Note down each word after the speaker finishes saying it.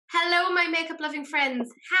Hello, my makeup loving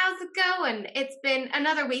friends. How's it going? It's been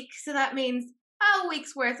another week, so that means a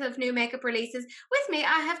week's worth of new makeup releases. With me,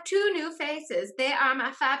 I have two new faces. They are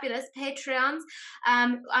my fabulous Patreons.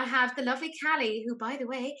 I have the lovely Callie, who, by the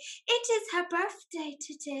way, it is her birthday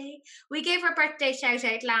today. We gave her birthday shout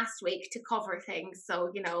out last week to cover things,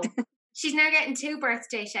 so she's now getting two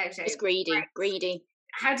birthday shout outs. It's greedy.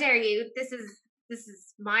 How dare you? This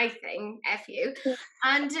is my thing. F you.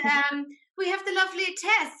 And we have the lovely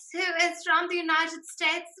Tess, who is from the United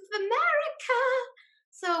States of America.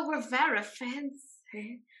 So we're very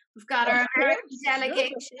fancy. We've got our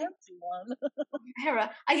delegation.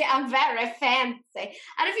 I'm very fancy.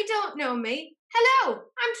 And if you don't know me, hello,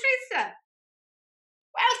 I'm Teresa.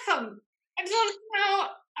 Welcome. I don't know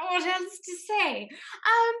what else to say.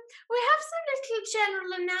 We have some little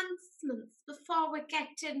general announcements before we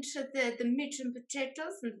get into the meat and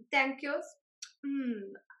potatoes and thank yous.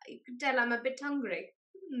 You can tell I'm a bit hungry.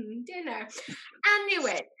 Dinner.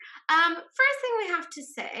 Anyway, first thing we have to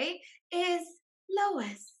say is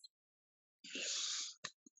Lois.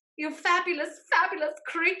 You fabulous, fabulous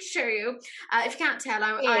creature, you. If you can't tell,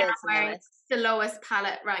 I am wearing the Lois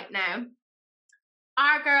palette right now.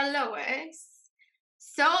 Our girl Lois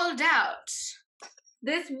sold out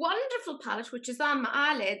this wonderful palette, which is on my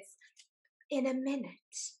eyelids, in a minute.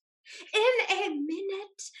 In a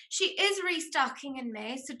minute. She is restocking in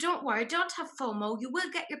May, so don't worry, don't have FOMO. You will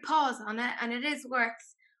get your paws on it, and it is worth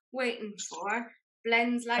waiting for.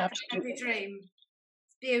 Blends like a happy dream.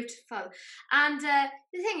 It's beautiful. And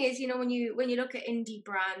the thing is, when you look at indie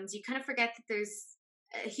brands, you kind of forget that there's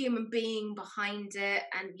a human being behind it,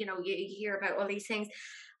 and you hear about all these things.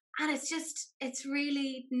 And it's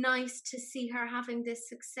really nice to see her having this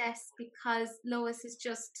success, because Lois is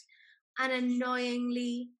just an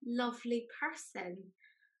annoyingly lovely person.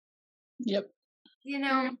 Yep.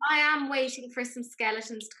 I am waiting for some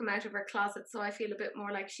skeletons to come out of her closet, so I feel a bit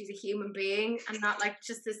more like she's a human being and not like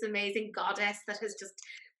just this amazing goddess that has just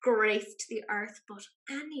graced the earth. But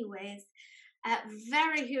anyways,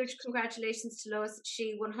 very huge congratulations to Lois.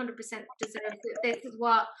 She 100% deserves it. This is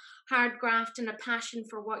what hard graft and a passion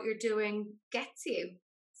for what you're doing gets you.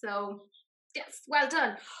 So yes, well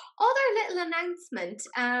done. Other little announcement,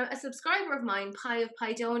 a subscriber of mine, Pie of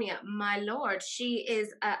Pidonia, my lord, she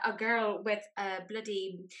is a girl with a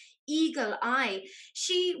bloody eagle eye.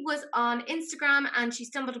 She was on Instagram and she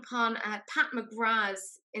stumbled upon Pat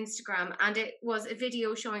McGrath's Instagram, and it was a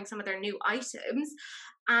video showing some of their new items,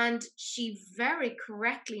 and she very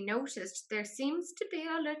correctly noticed there seems to be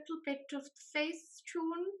a little bit of the face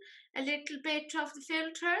tune, a little bit of the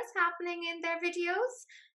filters happening in their videos.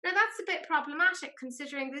 Now that's a bit problematic,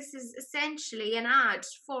 considering this is essentially an ad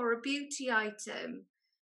for a beauty item.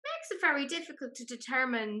 Makes it very difficult to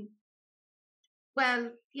determine, well,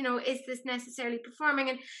 is this necessarily performing?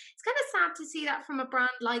 And it's kind of sad to see that from a brand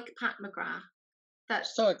like Pat McGrath.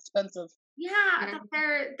 That's so expensive. Yeah,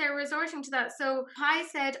 that they're resorting to that. So Pi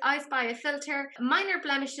said, I spy a filter. Minor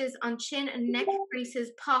blemishes on chin and neck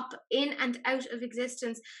creases pop in and out of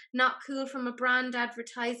existence. Not cool from a brand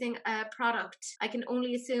advertising a product. I can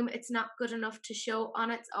only assume it's not good enough to show on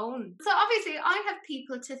its own. So obviously I have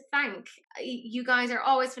people to thank. You guys are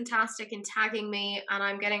always fantastic in tagging me, and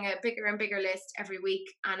I'm getting a bigger and bigger list every week,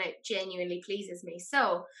 and it genuinely pleases me.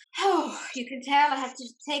 So, you can tell I have to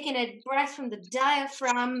take in a breath from the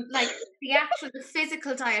diaphragm, like the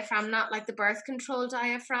physical diaphragm, not like the birth control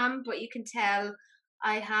diaphragm, but you can tell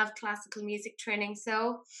I have classical music training,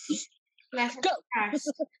 so let us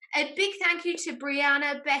start. A big thank you to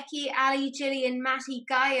Brianna, Becky, Ali, Gillian, Matty,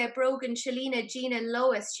 Gaia, Brogan, Shalina, Gina,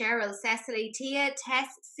 Lois, Cheryl, Cecily, Tia, Tess,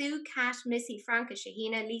 Sue, Kat, Missy, Franca,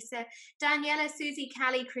 Shahina, Lisa, Daniela, Susie,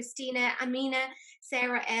 Callie, Christina, Amina,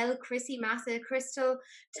 Sarah L, Chrissy, Massa, Crystal,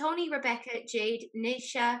 Tony, Rebecca, Jade,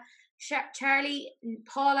 Nisha, Charlie,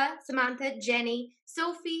 Paula, Samantha, Jenny,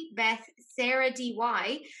 Sophie, Beth, Sarah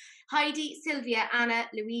D.Y., Heidi, Sylvia, Anna,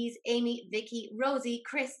 Louise, Amy, Vicky, Rosie,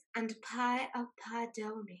 Chris, and Pie of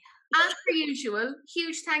Padonia. As per usual,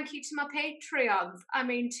 huge thank you to my Patreons. I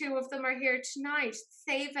mean, two of them are here tonight,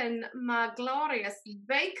 saving my glorious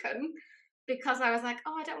bacon, because I was like,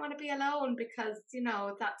 I don't want to be alone, because,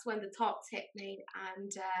 that's when the thoughts hit me.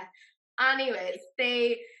 And anyways,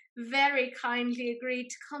 they very kindly agreed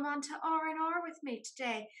to come on to R&R with me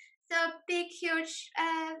today. So big, huge,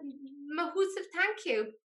 massive thank you.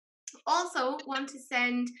 Also want to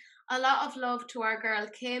send a lot of love to our girl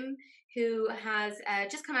Kim, who has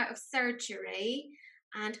just come out of surgery,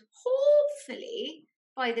 and hopefully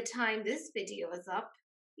by the time this video is up,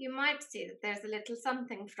 you might see that there's a little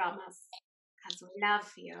something from us, because we love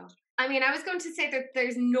you. I mean, I was going to say that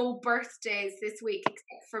there's no birthdays this week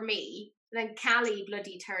except for me. Then Callie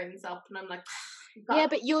bloody turns up, and I'm like, yeah,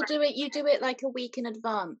 but you do it like a week in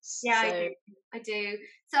advance. Yeah, so. I do.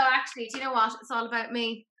 So actually, do you know what? It's all about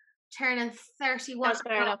me turning 31. That's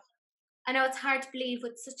fair enough. I know it's hard to believe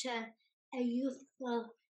with such a youthful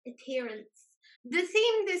appearance. The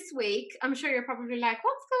theme this week, I'm sure you're probably like,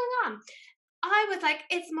 what's going on? I was like,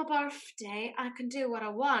 it's my birthday. I can do what I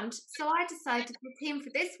want. So I decided the theme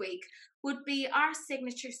for this week would be our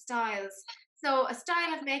signature styles. So a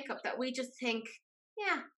style of makeup that we just think,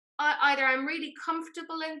 yeah, either I'm really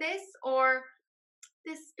comfortable in this or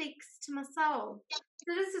this speaks to my soul.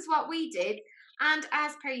 So this is what we did. And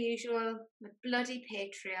as per usual, with bloody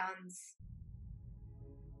Patreons.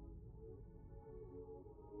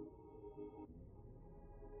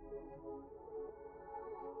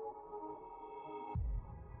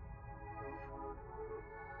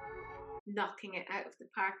 Knocking it out of the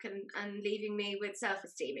park and leaving me with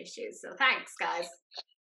self-esteem issues. So thanks, guys.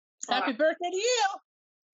 Happy birthday to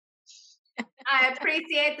you. I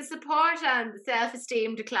appreciate the support and the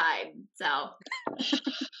self-esteem decline. So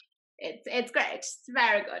it's great. It's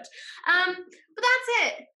very good. But that's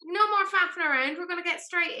it. No more faffing around. We're going to get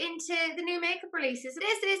straight into the new makeup releases.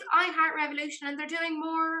 This is iHeart Revolution, and they're doing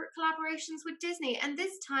more collaborations with Disney. And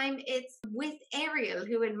this time it's with Ariel,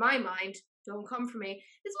 who in my mind, don't come for me,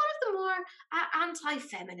 is one of the more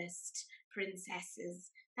anti-feminist princesses.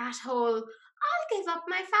 That whole, I'll give up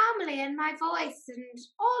my family and my voice and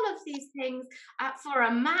all of these things for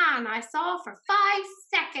a man I saw for 5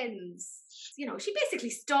 seconds. You know, she basically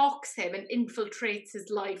stalks him and infiltrates his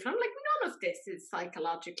life. And I'm like, none of this is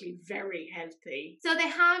psychologically very healthy. So they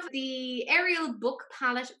have the Ariel book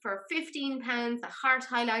palette for £15, the heart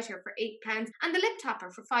highlighter for £8, and the lip topper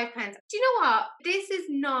for £5. Do you know what? This is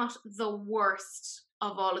not the worst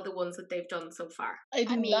of all of the ones that they've done so far. I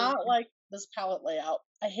do not like this palette layout.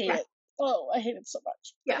 I hate it. Oh, I hate it so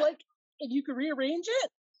much. Yeah. But, like, if you could rearrange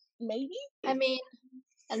it, maybe? I mean,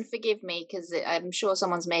 and forgive me, because I'm sure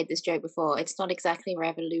someone's made this joke before, it's not exactly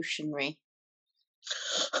revolutionary.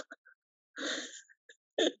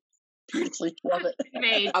 Beautifully love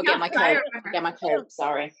it. I'll get my coat.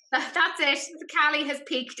 Sorry. That's it. Callie has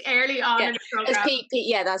peaked early on in the program.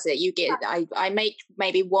 Yeah, that's it. You get. I make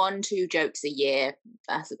maybe 1-2 jokes a year.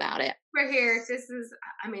 That's about it. We're here. This is.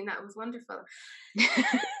 I mean, that was wonderful.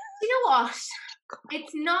 You know what?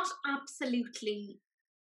 It's not absolutely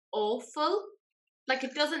awful. Like,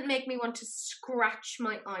 it doesn't make me want to scratch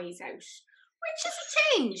my eyes out, which is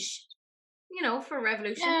a change, you know, for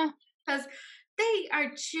Revolution. Yeah. Because they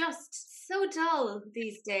are just so dull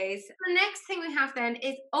these days. The next thing we have then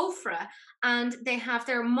is Ofra, and they have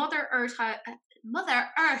their Mother Earth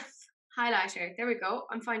highlighter. There we go.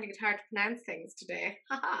 I'm finding it hard to pronounce things today.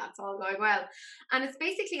 Haha, it's all going well. And it's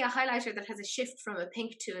basically a highlighter that has a shift from a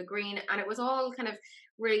pink to a green, and it was all kind of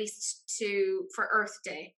released for Earth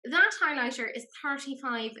Day. That highlighter is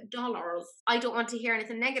 $35. I don't want to hear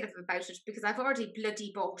anything negative about it because I've already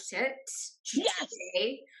bloody bought it. Yes!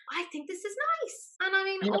 Today. I think this is nice. And I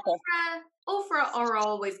mean, Ofra are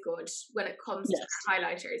always good when it comes to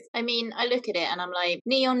highlighters. I mean, I look at it and I'm like,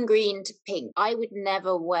 neon green to pink. I would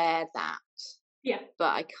never wear that. Yeah.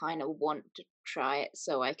 But I kind of want to try it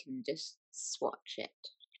so I can just swatch it.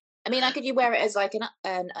 I mean, could you wear it as like an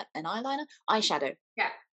eyeliner? Eyeshadow. Yeah.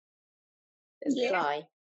 Dry.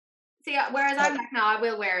 See, whereas I'm like, no, I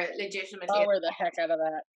will wear it legitimately. I'll wear the heck out of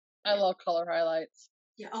that. I love color highlights.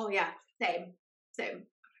 Yeah. Oh yeah. Same.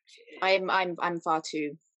 I'm far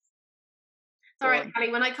too. It's all right,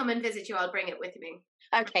 Callie. When I come and visit you, I'll bring it with me.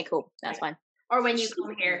 Okay, cool. That's fine. Or when you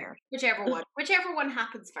come here, whichever one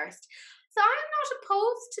happens first. So I'm not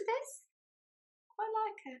opposed to this. I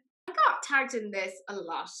like it. I got tagged in this a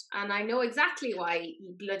lot, and I know exactly why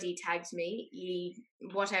you bloody tagged me, you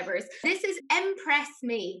whatevers. This is Impress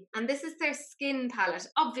Me, and this is their skin palette.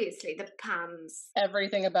 Obviously, the pans.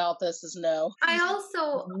 Everything about this is no. I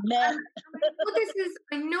also no.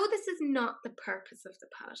 I know this is not the purpose of the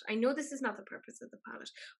palette. I know this is not the purpose of the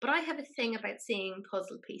palette, but I have a thing about seeing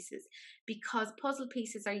puzzle pieces because puzzle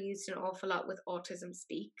pieces are used an awful lot with Autism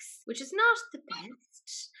Speaks, which is not the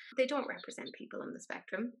best. They don't represent people on the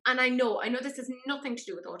spectrum. And I know this has nothing to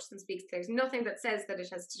do with Autism Speaks. There's nothing that says that it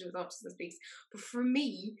has to do with Autism Speaks. But for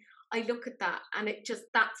me, I look at that and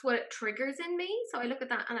that's what it triggers in me. So I look at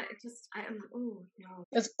that and I'm like, oh no.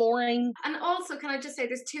 It's boring. And also, can I just say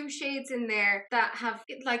there's 2 shades in there that have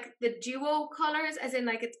like the duo colors, as in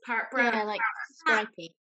like it's part brown. Yeah, like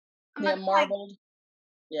stripy. Yeah, marbled.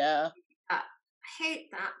 Yeah. I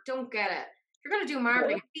hate that. Don't get it. If you're going to do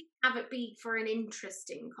marbling, have it be for an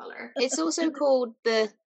interesting color. It's also called the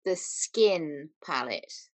the Skin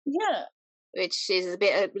palette, Yeah. which is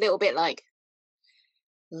a little bit like.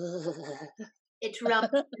 It rubs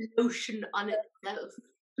lotion on itself.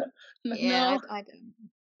 Yeah, No. I don't.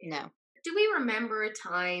 No. Do we remember a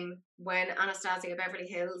time when Anastasia Beverly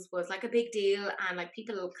Hills was like a big deal and like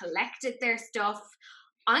people collected their stuff?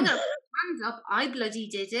 I'm gonna put my hands up. I bloody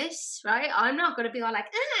did it, right? I'm not gonna be all like,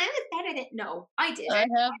 I was better than. No, I did I it.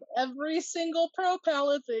 have every single pro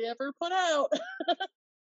palette they ever put out.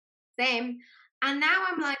 Same. And now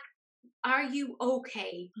I'm like, are you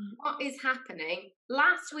okay? What is happening?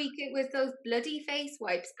 Last week it was those bloody face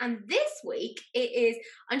wipes, and this week it is.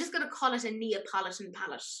 I'm just gonna call it a Neapolitan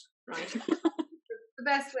palette, right? The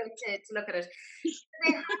best way to look at it.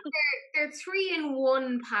 They have their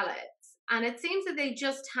 3-in-1 palettes, and it seems that they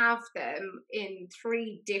just have them in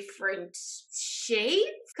 3 different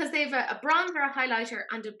shades because they have a bronzer, a highlighter,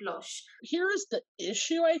 and a blush. Here's the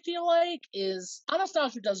issue, I feel like, is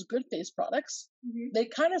Anastasia does good face products. Mm-hmm. They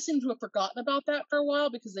kind of seem to have forgotten about that for a while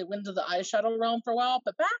because they went into the eyeshadow realm for a while.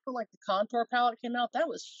 But back when like the contour palette came out, that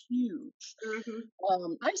was huge.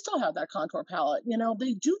 Mm-hmm. I still have that contour palette. You know,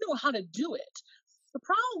 they do know how to do it. The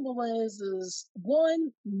problem is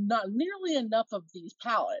one, not nearly enough of these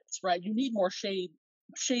palettes, right? You need more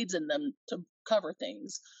shades in them to cover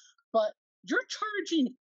things. But you're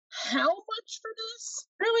charging how much for this?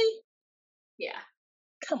 Really? Yeah.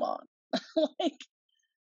 Come on. Like,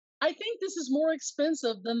 I think this is more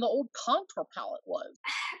expensive than the old contour palette was.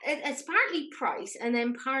 It's partly price and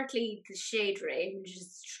then partly the shade range.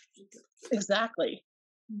 Exactly.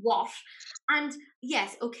 What? And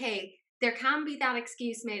yes, okay, there can be that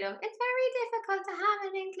excuse made of it's very difficult to have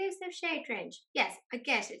an inclusive shade range. Yes, I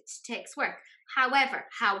get it. It takes work. However,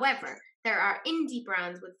 there are indie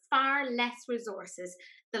brands with far less resources,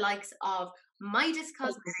 the likes of Midas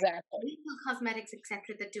Cosmetics, Exactly. Lethal Cosmetics,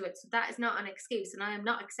 etc., that do it. So that is not an excuse, and I am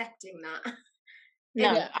not accepting that.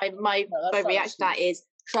 No, Yeah. my reaction to that is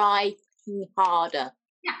try harder.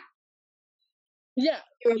 Yeah.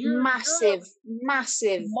 You're a massive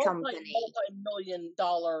company.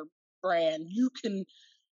 Multi-million-dollar brand. You can,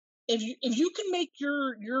 if you can make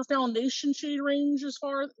your foundation shade range as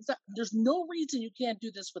far as that, there's no reason you can't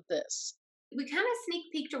do this with this. We kind of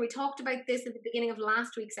sneak peeked, or we talked about this at the beginning of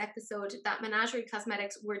last week's episode, that Menagerie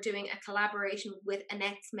Cosmetics were doing a collaboration with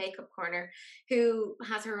Annette's Makeup Corner, who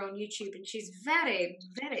has her own YouTube, and she's very,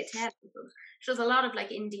 very talented. She does a lot of like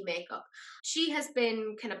indie makeup. She has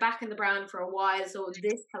been kind of backing the brand for a while, so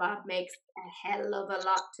this collab makes a hell of a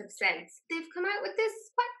lot of sense. They've come out with this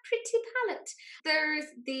quite pretty palette. There's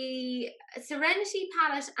the Serenity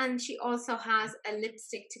palette, and she also has a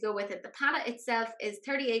lipstick to go with it. The palette itself is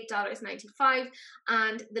 $38.95,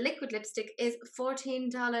 and the liquid lipstick is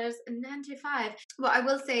 $14.95. What I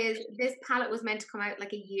will say is this palette was meant to come out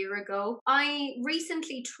like a year ago. I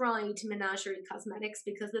recently tried Menagerie Cosmetics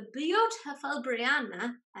because the beautiful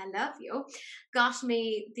Brianna, I love you, got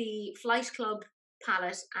me the Flight Club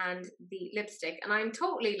palette and the lipstick, and I'm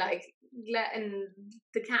totally like letting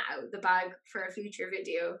the cat out of the bag for a future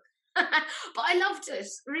video. But I loved it,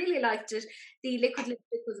 really liked it. The liquid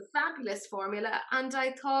lipstick was a fabulous formula, and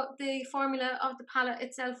I thought the formula of the palette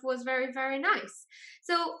itself was very, very nice.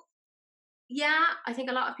 So yeah, I think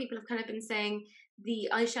a lot of people have kind of been saying the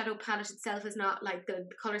eyeshadow palette itself is not like the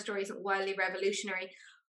color story isn't wildly revolutionary,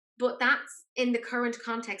 but that's in the current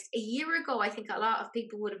context. A year ago, I think a lot of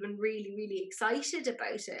people would have been really, really excited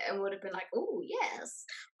about it and would have been like, oh, yes.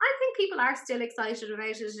 I think people are still excited about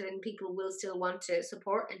it, and people will still want to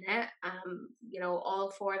support Annette,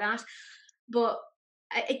 all for that. But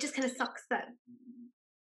it just kind of sucks that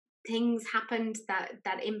things happened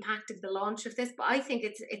that impacted the launch of this. But I think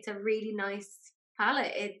it's a really nice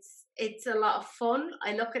palette. It's a lot of fun.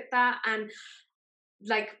 I look at that, and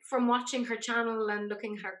like from watching her channel and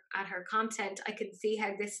looking at her content, I can see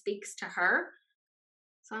how this speaks to her.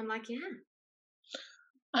 So I'm like, yeah.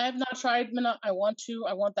 I have not tried. I want to.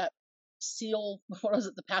 I want that seal. What was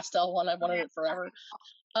it? The pastel one. I've wanted it forever.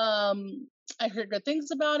 I heard good things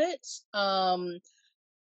about it.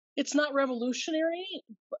 It's not revolutionary,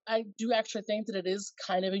 but I do actually think that it is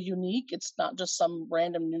kind of a unique. It's not just some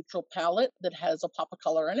random neutral palette that has a pop of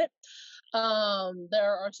color in it.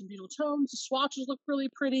 There are some beautiful tones. The swatches look really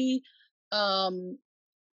pretty.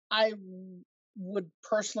 I would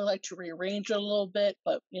personally like to rearrange it a little bit,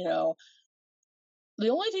 but the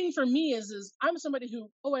only thing for me is I'm somebody who,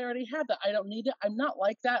 I already have that. I don't need it. I'm not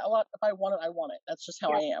like that a lot. If I want it, I want it. That's just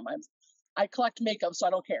how I am. I collect makeup, so I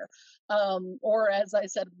don't care. Or as I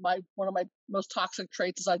said, one of my most toxic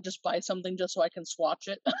traits is I just buy something just so I can swatch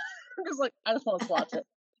it. Because like I just want to swatch it.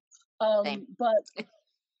 But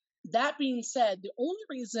that being said, the only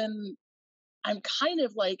reason I'm kind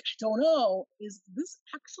of like, I don't know, is this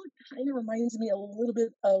actually kind of reminds me a little bit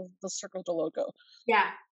of the Circle de Loco.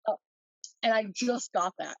 Yeah. Uh, and I just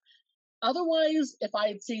got that. Otherwise, if I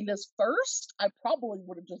had seen this first, I probably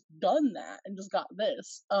would have just done that and just got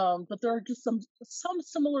this. But there are just some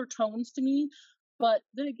similar tones to me. But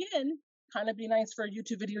then again, kind of be nice for a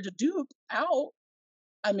YouTube video to dupe out.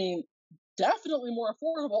 I mean, definitely more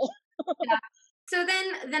affordable. Yeah. So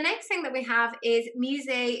then the next thing that we have is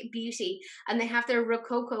Musée Beauty, and they have their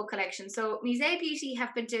Rococo collection. So Musée Beauty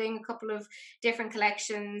have been doing a couple of different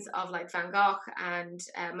collections of like Van Gogh and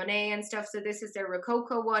Monet and stuff. So this is their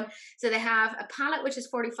Rococo one. So they have a palette which is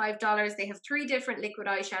 $45. They have 3 different liquid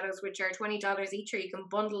eyeshadows which are $20 each, or you can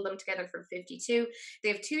bundle them together for $52. They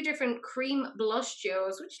have 2 different cream blush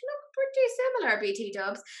duos which look pretty similar, BT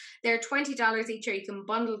dubs. They're $20 each, or you can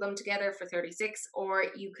bundle them together for $36, or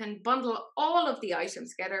you can bundle all of the items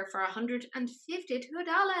together for $152.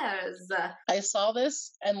 I saw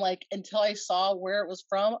this and like until I saw where it was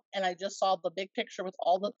from and I just saw the big picture with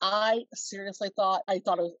all the I seriously thought it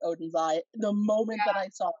was Odin's Eye. The moment that I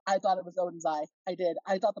saw it, I thought it was Odin's Eye. I did.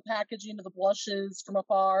 I thought the packaging of the blushes from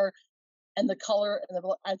afar and the color and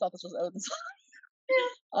I thought this was Odin's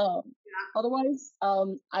Eye. Otherwise,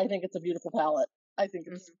 I think it's a beautiful palette. I think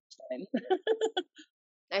it's fine.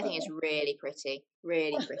 I think it's really pretty.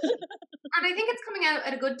 Really pretty. And I think it's coming out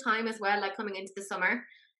at a good time as well, like coming into the summer,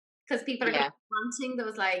 because people are wanting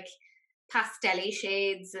those like pastel-y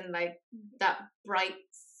shades and like that bright,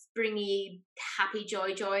 springy, happy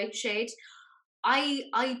joy shade.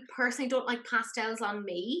 I personally don't like pastels on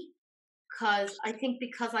me, because I think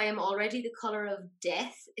because I am already the color of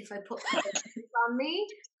death, if I put pastels on me,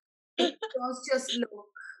 it does just look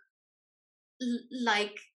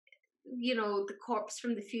like, you know, the corpse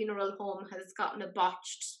from the funeral home has gotten a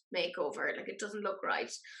botched makeover. Like, it doesn't look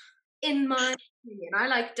right, in my opinion. I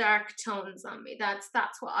like dark tones on me. That's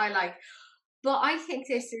what I like. But I think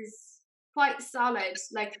this is quite solid.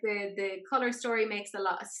 Like the color story makes a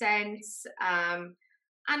lot of sense. And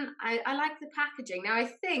I like the packaging. Now I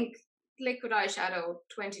think liquid eyeshadow,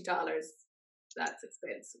 $20. That's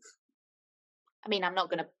expensive. I mean, I'm not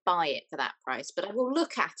going to buy it for that price, but I will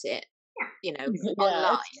look at it, you know,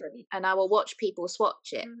 online, and I will watch people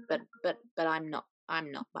swatch it. But I'm not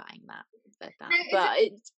buying that. But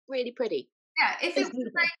it's really pretty. Yeah, if it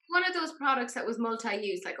was like one of those products that was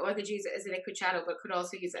multi-use, like, I could use it as a liquid shadow, but could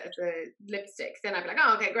also use it as a lipstick, then I'd be like,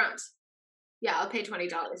 oh, okay, grand. Yeah, I'll pay $20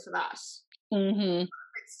 for that. Mm-hmm.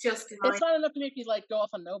 It's just it's not enough to make you like go off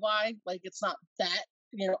on no buy. Like, it's not that,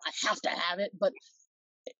 you know, I have to have it, but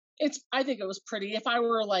I think it was pretty. If I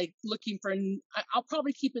were like looking for, I'll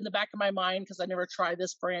probably keep in the back of my mind because I never tried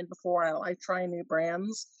this brand before. I like trying new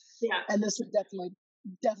brands. Yeah, and this would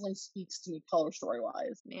definitely speaks to me color story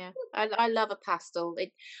wise. Yeah, I love a pastel.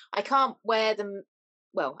 I can't wear them.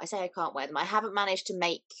 Well, I say I can't wear them. I haven't managed to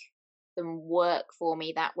make them work for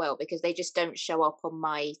me that well because they just don't show up on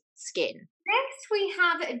my skin. Next we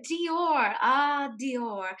have Dior.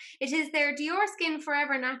 Dior. It is their Dior Skin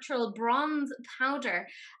Forever Natural Bronze Powder,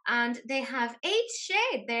 and they have 8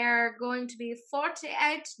 shades. They're going to be $48,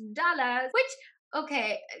 which,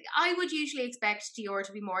 okay, I would usually expect Dior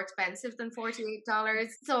to be more expensive than $48.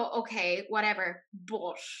 So, okay, whatever.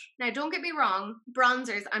 But, now don't get me wrong,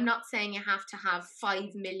 bronzers, I'm not saying you have to have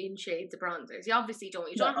 5 million shades of bronzers. You obviously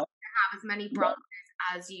don't. You don't have to have as many bronzers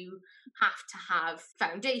as you have to have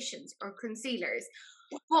foundations or concealers.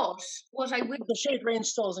 But what I would... The shade range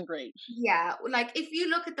still isn't great. Yeah, like if you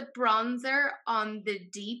look at the bronzer on the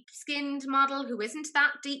deep-skinned model, who isn't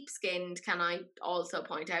that deep-skinned, can I also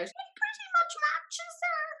point out, he pretty much matches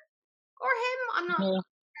her. Or him. I'm not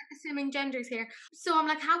assuming genders here. So I'm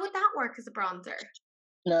like, how would that work as a bronzer?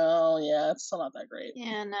 No, yeah, it's still not that great.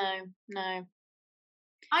 Yeah, no.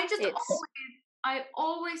 I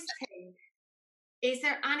always think, is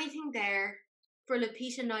there anything there for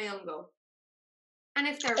Lupita Nyong'o? And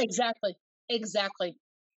if there exactly,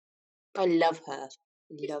 I love her.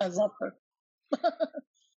 I love her.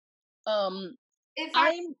 If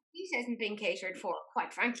Lupita isn't being catered for,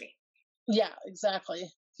 quite frankly. Yeah, exactly.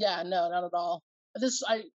 Yeah, no, not at all.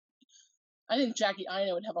 I think Jackie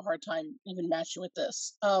Aina would have a hard time even matching with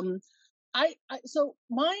this. So I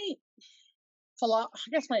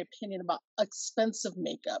guess my opinion about expensive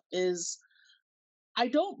makeup is I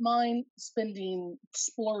don't mind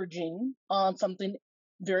splurging on something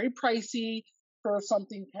very pricey for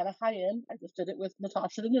something kind of high end. I just did it with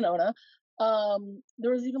Natasha Denona.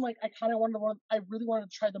 There was even like I really wanted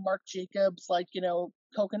to try the Marc Jacobs, like, you know,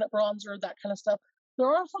 coconut bronzer, that kind of stuff. There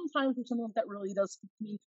are some times where something like that really does speak to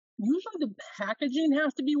me. Usually the packaging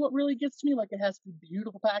has to be what really gets to me. Like, it has to be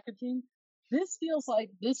beautiful packaging. This feels like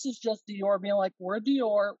this is just Dior being like, we're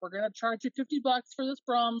Dior. We're going to charge you $50 for this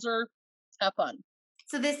bronzer. Have fun.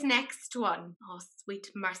 So this next one, oh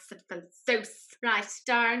sweet merciful sauce. Right,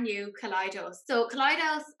 darn you, Kaleidos. So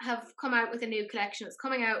Kaleidos have come out with a new collection. It's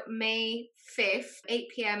coming out May 5th, 8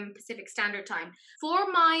 p.m. Pacific Standard Time.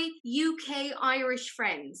 For my UK Irish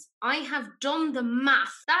friends, I have done the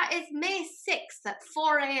math. That is May 6th at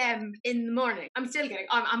 4 a.m. in the morning.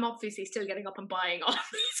 I'm obviously still getting up and buying all of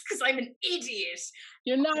these because I'm an idiot.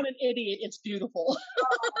 You're not an idiot. It's beautiful.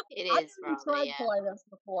 It is. I haven't tried Kaleidos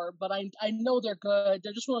before, but I know they're good.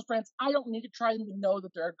 They're just one of those brands. I don't need to try them to know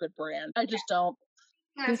that they're a good brand. I just don't.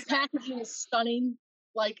 This packaging is stunning.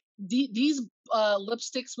 Like these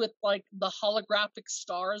lipsticks with like the holographic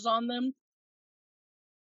stars on them.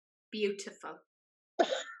 Beautiful.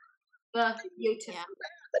 Beautiful. Yeah.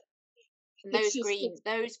 And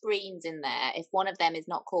those greens in there. If one of them is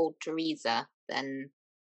not called Teresa, then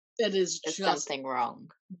there's something wrong.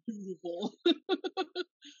 Beautiful.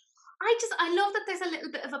 I love that there's a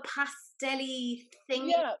little bit of a pastel-y thing.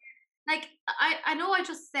 Yeah. Like, I know I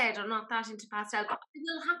just said I'm not that into pastel, but I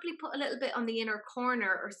will happily put a little bit on the inner corner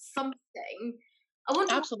or something. I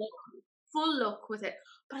want absolutely full look with it.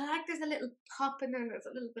 But I like there's a little pop in there, there's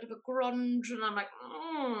a little bit of a grunge, and I'm like,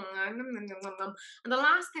 And the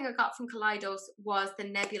last thing I got from Kaleidos was the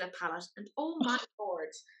Nebula palette. And oh my lord.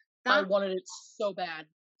 I wanted it so bad.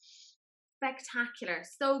 Spectacular.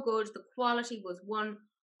 So good. The quality was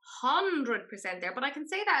 100% there. But I can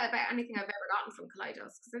say that about anything I've ever gotten from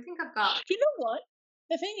Kaleidos, because I think I've got... You know what?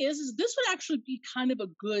 The thing is this would actually be kind of a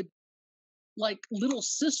good, like, little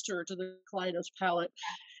sister to the Kaleidos palette.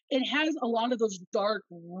 It has a lot of those dark,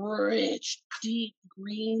 rich, deep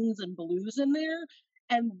greens and blues in there.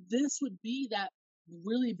 And this would be that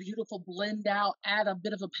really beautiful blend out, add a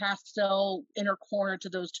bit of a pastel inner corner to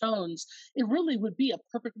those tones. It really would be a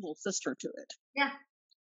perfect little sister to it. Yeah.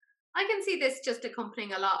 I can see this just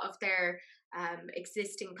accompanying a lot of their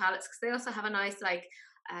existing palettes, because they also have a nice like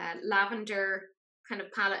lavender kind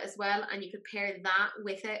of palette as well, and you could pair that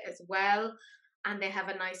with it as well. And they have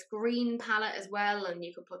a nice green palette as well, and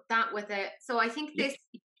you could put that with it. So I think this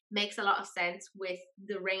makes a lot of sense with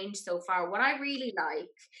the range so far. What I really like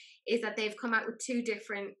is that they've come out with 2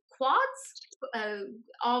 different quads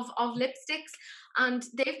of lipsticks, and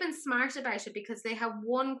they've been smart about it because they have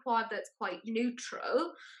one quad that's quite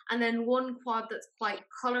neutral and then one quad that's quite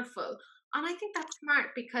colourful. And I think that's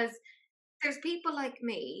smart because there's people like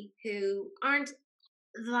me who aren't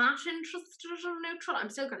that interested in neutral. I'm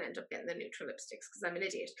still going to end up getting the neutral lipsticks because I'm an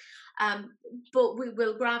idiot. But we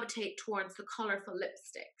will gravitate towards the colourful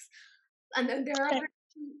lipsticks. And then there are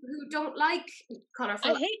who don't like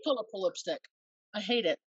colourful. I hate colourful lipstick. I hate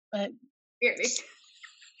it. Really?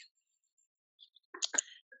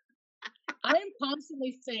 I am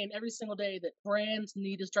constantly saying every single day that brands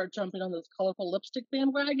need to start jumping on this colourful lipstick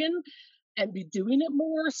bandwagon and be doing it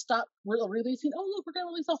more. Stop releasing, oh, look, we're going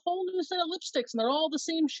to release a whole new set of lipsticks and they're all the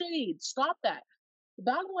same shade. Stop that. The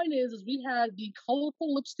bottom line is we had the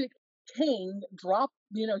colorful lipstick king drop,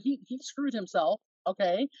 he screwed himself,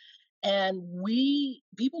 okay? And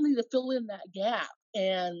people need to fill in that gap.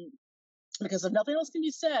 And because if nothing else can be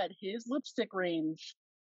said, his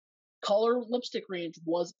color lipstick range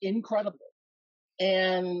was incredible.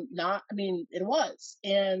 And it was.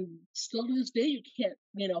 And still to this day, you can't,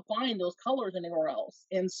 find those colors anywhere else.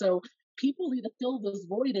 And so people need to fill this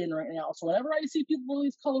void in right now. So whenever I see people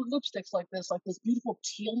release colored lipsticks like this beautiful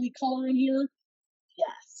tealy color in here,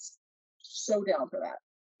 yes, so down for that.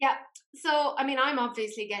 Yeah. So, I'm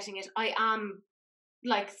obviously getting it. I am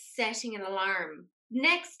like setting an alarm.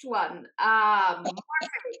 Next one. How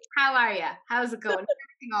are you? How's it going?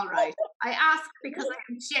 Everything all right? I ask because I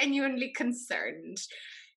am genuinely concerned.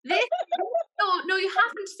 No, you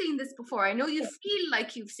haven't seen this before. I know you feel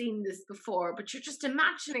like you've seen this before, but you're just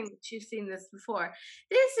imagining that you've seen this before.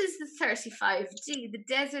 This is the 35D, the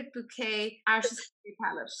Desert Bouquet Artistry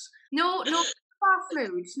Palette. No, Boss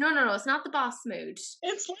Mood. No, it's not the Boss Mood.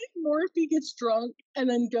 It's like Morphe gets drunk and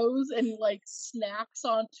then goes and like snacks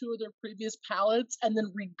on 2 of their previous palettes and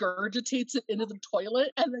then regurgitates it into the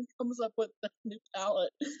toilet and then comes up with the new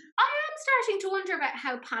palette. I am starting to wonder about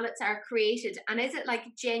how palettes are created, and is it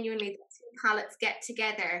like genuinely the 2 palettes get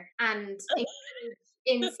together and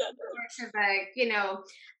in sort of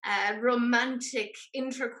a romantic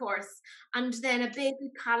intercourse, and then a baby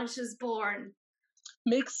palette is born.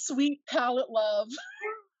 Make sweet palette love.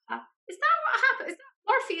 Is that what happened? Is that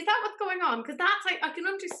Morphe? Is that what's going on? Because that's I can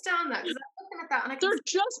understand that, because I'm looking at that and they're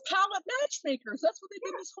just palette matchmakers. That's what they do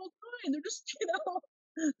this whole time. They're just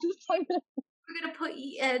just trying to we're going to put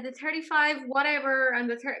the 35 whatever and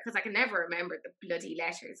the 30, because I can never remember the bloody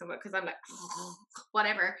letters, because I'm like,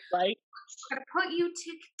 whatever. Right. We're going to put you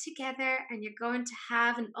together and you're going to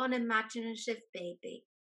have an unimaginative baby.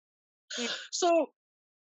 Yeah. So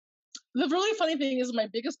the really funny thing is, my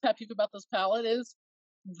biggest pet peeve about this palette is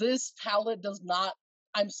this palette does not,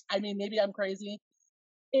 I mean, maybe I'm crazy.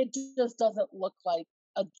 It just doesn't look like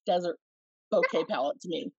a desert bouquet palette to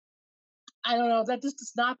me. I don't know. That just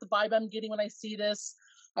is not the vibe I'm getting when I see this.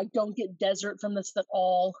 I don't get desert from this at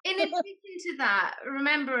all. In addition to that,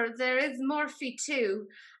 remember, there is Morphe too.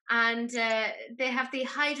 And they have the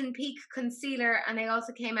Hide and Peak concealer, and they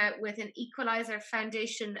also came out with an Equalizer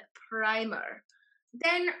foundation primer.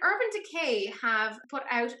 Then Urban Decay have put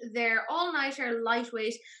out their all-nighter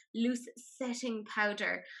lightweight loose setting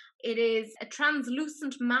powder. It is a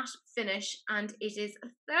translucent matte finish, and it is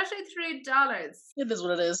 $33. It is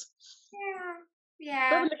what it is.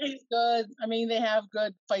 Yeah. Urban Decay is good. I mean, they have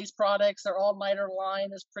good face products. Their all-nighter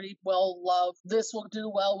line is pretty well loved. This will do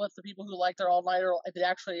well with the people who like their all-nighter. It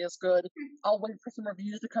actually is good. I'll wait for some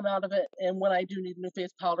reviews to come out of it, and when I do need a new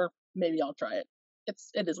face powder, maybe I'll try it.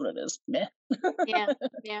 It is what it is. Meh.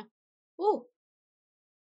 Yeah. Ooh.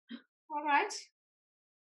 All right.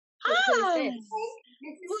 Hi.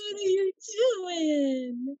 What are you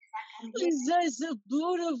doing? Is that a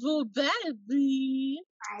beautiful baby?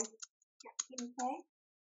 Hi. Okay.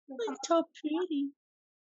 It's so pretty.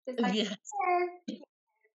 Like, yes.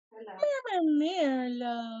 Hello.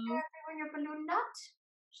 Hello. Everyone your balloon nut?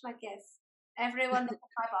 Shall I guess? Everyone that's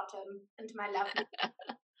my bottom and my lovely.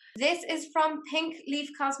 This is from Pink Leaf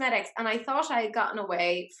Cosmetics, and I thought I had gotten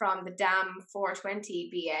away from the damn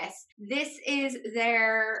 420 BS. This is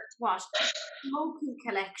their, smoky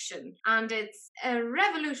collection, and it's a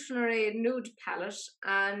revolutionary nude palette,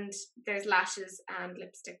 and there's lashes and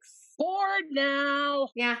lipsticks. Bored now.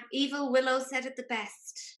 Yeah, Evil Willow said it the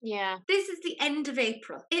best. Yeah. This is the end of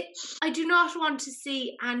April. I do not want to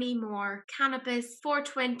see any more cannabis,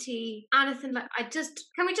 420, anything like.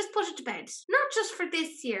 Can we just put it to bed? Not just for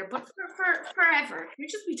this year, but for forever. Can we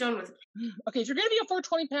just be done with it? Okay, if you're gonna be a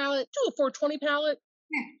 420 palette, do a 420 palette.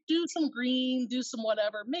 Yeah. Do some green, do some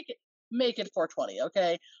whatever. Make it 420.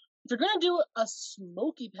 Okay. If you're gonna do a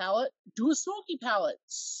smoky palette, do a smoky palette.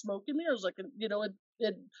 Smoke and mirrors, like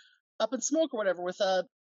it up in smoke or whatever with the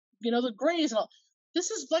grays and all. This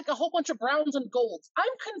is like a whole bunch of browns and golds.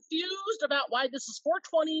 I'm confused about why this is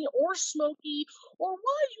 420 or smoky, or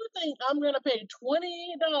why you think I'm going to pay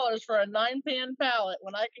 $28 for a 9-pan palette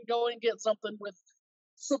when I can go and get something with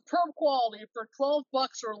superb quality for $12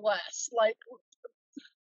 or less. Like,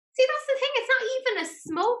 see, that's the thing. It's not even a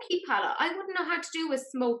smoky palette. I wouldn't know how to do a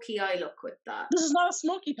smoky eye look with that. This is not a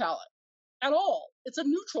smoky palette at all. It's a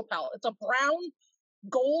neutral palette. It's a brown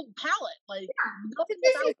gold palette. Like, nothing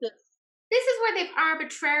about this. This is where they've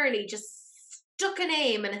arbitrarily just stuck a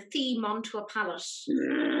name and a theme onto a palette.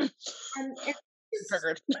 And it's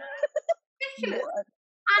triggered. ridiculous.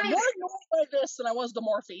 I'm more annoyed by this than I was the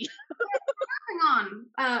Morphe. Moving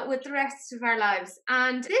on with the rest of our lives.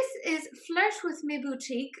 And this is Flirt with Me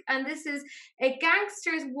Boutique, and this is a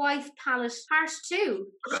Gangster's Wife palette part 2.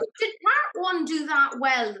 Did part 1 do that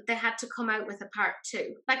well that they had to come out with a part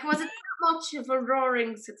 2? Like, was it that much of a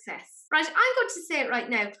roaring success? Right, I'm going to say it right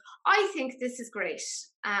now. I think this is great.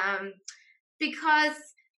 Because,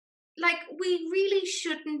 like, we really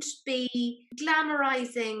shouldn't be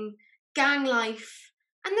glamorizing gang life.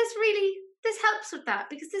 And this helps with that,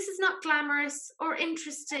 because this is not glamorous or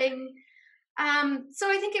interesting.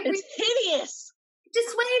 So I think it's hideous.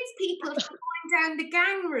 Dissuades people from going down the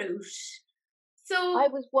gang route. So I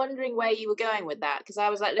was wondering where you were going with that, because I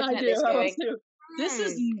was like looking at this going, this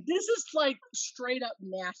is like straight up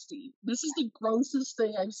nasty. This is the grossest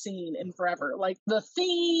thing I've seen in forever. Like, the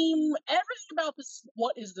theme, everything about this.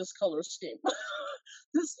 What is this color scheme?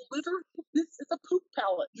 This is a poop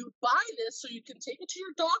palette. You buy this so you can take it to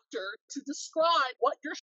your doctor to describe what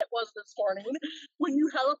your shit was this morning when you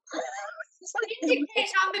have a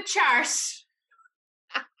indicate on the chart.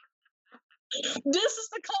 This is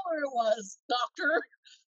the color it was, doctor.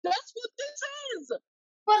 That's what this is.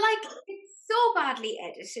 But, like, it's so badly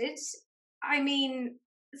edited. I mean,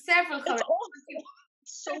 several colors.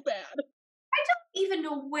 It's so bad. I don't even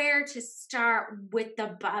know where to start with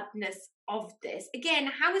the badness of this. Again,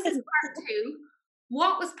 how is this part 2?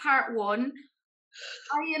 What was part 1?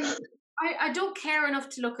 I don't care enough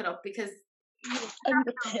to look it up, because I'm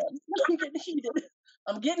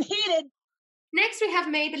getting heated. Next, we have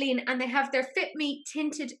Maybelline, and they have their Fit Me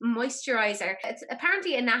Tinted Moisturizer. It's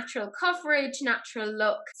apparently a natural coverage, natural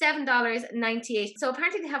look, $7.98. So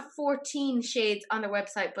apparently they have 14 shades on their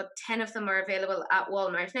website, but 10 of them are available at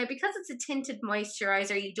Walmart. Now, because it's a tinted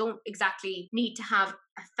moisturizer, you don't exactly need to have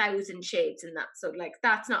 1,000 shades in that. So, like,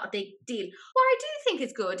 that's not a big deal. What I do think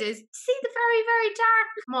is good is see the very, very dark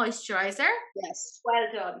moisturizer. Yes. Well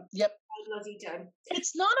done. Yep. Bloody done.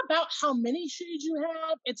 It's not about how many shades you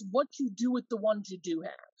have, it's what you do with the ones you do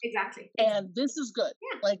have. Exactly. And this is good.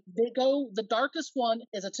 Yeah. Like, the darkest one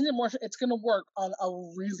is a tinted moisturizer. It's going to work on a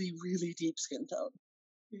really, really deep skin tone.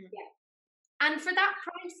 Yeah. And for that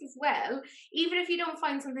price as well, even if you don't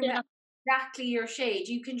find something that's exactly your shade,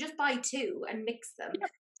 you can just buy two and mix them. Yeah,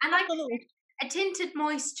 and like a tinted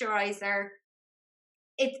moisturizer,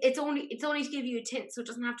 it's only to give you a tint, so it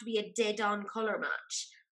doesn't have to be a dead-on color match.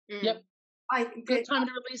 Yep. I think good time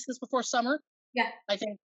to release this before summer. Yeah. I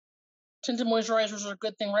think tinted moisturizers are a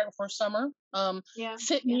good thing right before summer.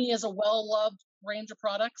 Fit Me is a well-loved range of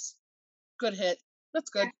products. Good hit. That's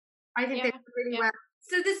good. Yeah. I think they do really well.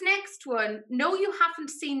 So this next one, no, you haven't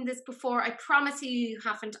seen this before. I promise you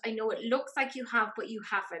haven't. I know it looks like you have, but you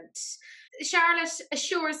haven't. Charlotte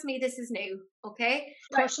assures me this is new, okay?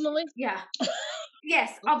 Personally? Yeah.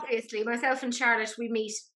 Yes, obviously. Myself and Charlotte, we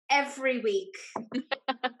meet every week.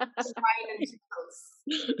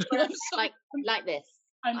 like this.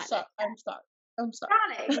 I'm sorry.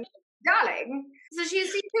 Darling. So she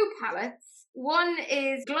has these two palettes. One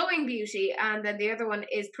is Glowing Beauty, and then the other one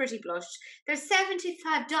is Pretty Blush. They're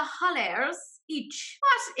 $75 each.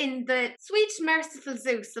 What in the sweet merciful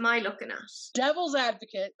Zeus am I looking at? Devil's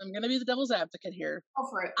advocate. I'm going to be the devil's advocate here. Go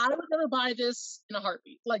for it. I would never buy this in a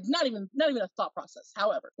heartbeat. Like, not even a thought process.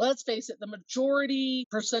 However, let's face it, the majority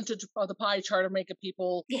percentage of the pie chart of makeup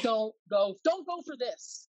people don't go for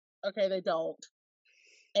this. Okay, they don't.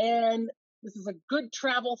 And this is a good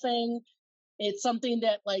travel thing. It's something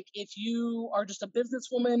that, like, if you are just a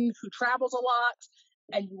businesswoman who travels a lot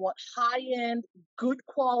and you want high-end, good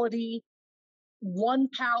quality, one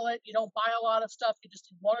palette, you don't buy a lot of stuff, you just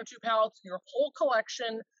need one or two palettes in your whole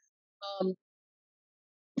collection,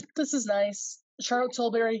 this is nice. Charlotte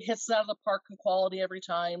Tilbury hits it out of the park in quality every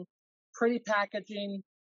time. Pretty packaging.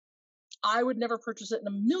 I would never purchase it in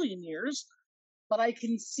a million years, but I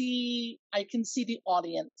can see the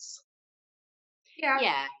audience.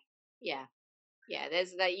 Yeah,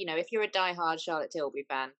 there's that, if you're a diehard Charlotte Tilbury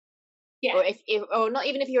fan, or or not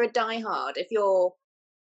even if you're a diehard,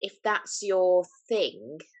 if that's your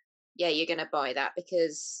thing, you're gonna buy that,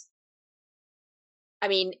 because, I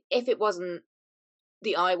mean, if it wasn't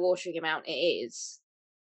the eye-watering amount it is,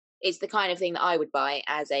 it's the kind of thing that I would buy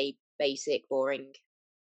as a basic, boring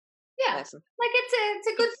person. Like, it's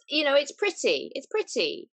a good, it's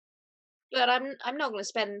pretty, but I'm not going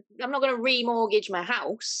to remortgage my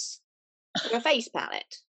house for a face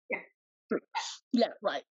palette. Yeah,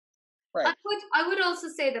 right. I would also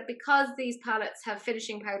say that because these palettes have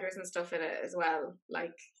finishing powders and stuff in it as well,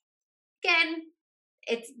 like, again,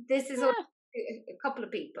 this is only a couple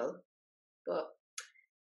of people, but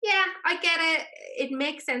yeah, I get it. It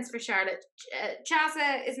makes sense for Charlotte.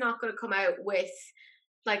 Chasa is not going to come out with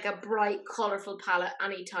like a bright, colourful palette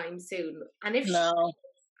anytime soon, and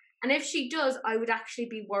if she does, I would actually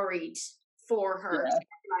be worried for her. Yeah.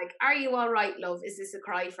 Like, are you all right, love? Is this a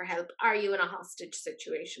cry for help? Are you in a hostage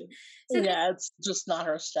situation? So it's just not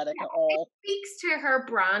her aesthetic at all. It speaks to her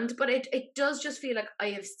brand, but it does just feel like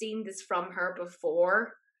I have seen this from her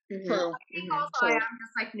before. Mm-hmm. I think also I am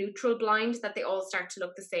just like neutral blind, that they all start to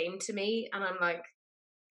look the same to me, and I'm like,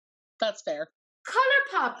 that's fair.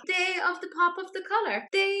 Colourpop, Day of the Pop of the Colour.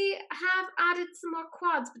 They have added some more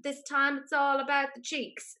quads, but this time it's all about the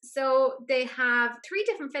cheeks. So they have 3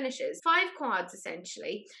 different finishes, 5 quads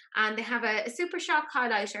essentially, and they have a super shock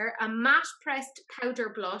highlighter, a matte pressed powder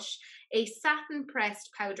blush, a satin pressed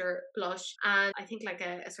powder blush, and I think like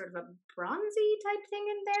a sort of a bronzy type thing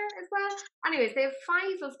in there as well. Anyways, they have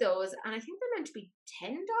 5 of those, and I think they're meant to be $10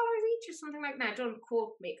 each or something like that. Don't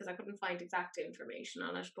quote me because I couldn't find exact information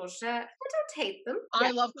on it, but I don't hate them.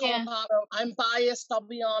 I love Colourpop. I'm biased, I'll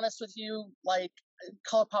be honest with you. Like,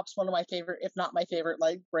 Colourpop's one of my favorite, if not my favorite,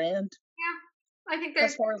 like, brand. Yeah, I think they're...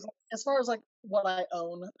 As far as like what I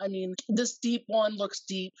own, I mean, this deep one looks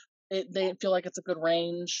deep. They feel like it's a good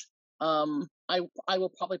range. I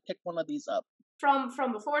will probably pick one of these up. from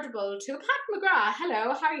affordable to Pat McGrath.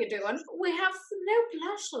 Hello, how are you doing? We have some new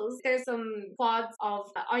blushes. There's some quads of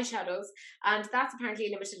eyeshadows, and that's apparently a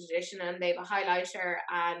limited edition, and they have a highlighter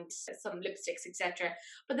and some lipsticks, etc.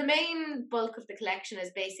 But the main bulk of the collection is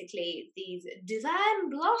basically these divine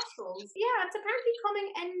blushes. Yeah, it's apparently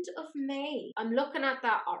coming end of May. I'm looking at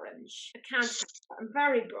that orange. I can't. I'm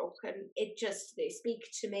very broken. They speak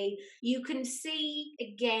to me. You can see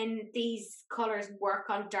again these colors work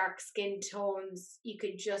on dark skin tones. You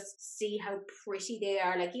could just see how pretty they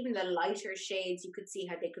are. Like even the lighter shades, you could see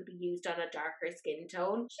how they could be used on a darker skin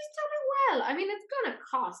tone. She's done it well. I mean, it's gonna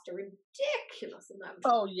cost a ridiculous amount.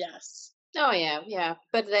 Oh yes. Oh yeah.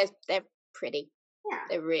 But they're pretty. Yeah,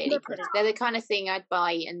 they're really pretty. They're the kind of thing I'd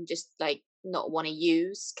buy and just like not want to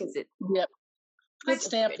use because it. Yep. Good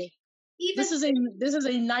stamp. This is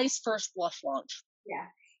a nice first blush launch. Yeah.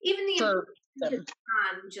 Even the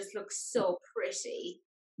pan just looks so pretty.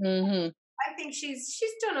 Mm-hmm. I think she's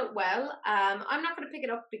done it well. I'm not going to pick it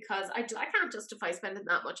up because I can't justify spending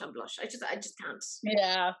that much on blush. I just can't.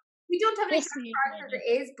 Yeah. We don't have any price as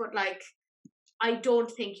it is, but like, I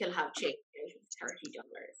don't think you'll have change of $30.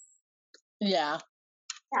 Yeah.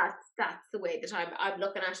 That's the way that I'm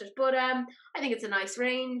looking at it. But I think it's a nice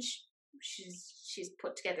range. She's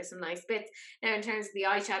put together some nice bits. Now in terms of the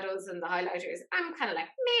eyeshadows and the highlighters, I'm kind of like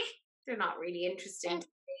meh. They're not really interesting.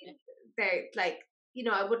 They're like,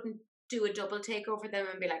 I wouldn't do a double take over them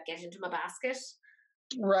and be like, get into my basket.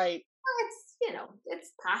 Right. It's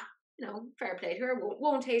it's Pat. Fair play to her.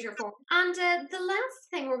 Won't hate her for it. And the last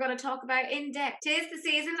thing we're going to talk about in depth is the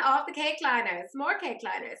season of the cake liners. More cake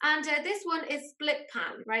liners. And this one is Split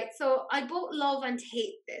Pan, right? So I both love and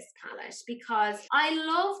hate this palette because I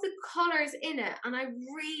love the colours in it and I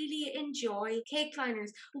really enjoy cake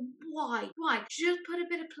liners. Why? Just put a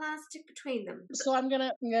bit of plastic between them. So I'm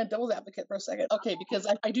gonna devil's advocate for a second. Okay, because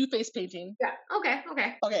I do face painting. Yeah.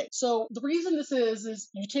 Okay. So the reason this is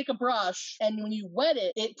you take a brush and when you wet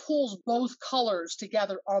it, it pulls both colors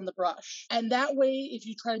together on the brush. And that way, if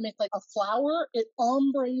you try to make like a flower, it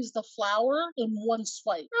ombres the flower in one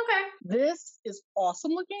swipe. Okay. This is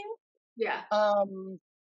awesome looking. Yeah.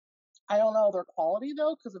 I don't know their quality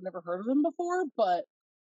though, because I've never heard of them before, but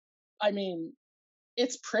I mean,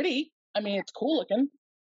 it's pretty. I mean, it's cool looking.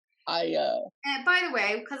 By the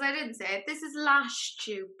way, because I didn't say it, this is Lash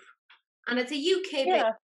Dupe. And it's a UK-based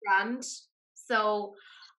brand. So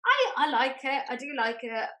I like it. I do like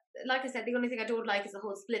it. Like I said, the only thing I don't like is the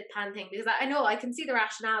whole split pan thing because I know I can see the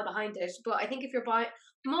rationale behind it, but I think if you're buying,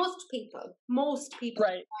 most people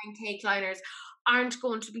right. buying cake liners aren't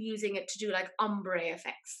going to be using it to do like ombre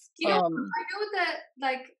effects. I know that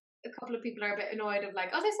like a couple of people are a bit annoyed of like,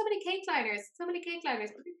 oh, there's so many cake liners. But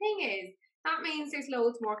the thing is, that means there's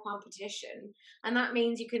loads more competition, and that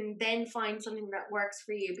means you can then find something that works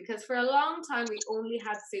for you. Because for a long time we only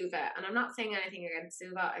had Suva, and I'm not saying anything against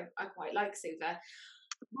Suva. I quite like Suva.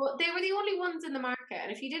 But they were the only ones in the market,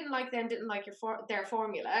 and if you didn't like them, didn't like their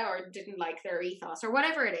formula, or didn't like their ethos, or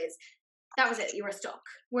whatever it is, that was it. You were stuck.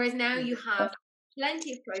 Whereas now you have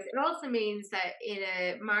plenty of choice. It also means that in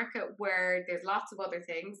a market where there's lots of other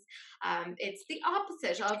things, it's the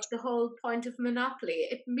opposite of the whole point of monopoly.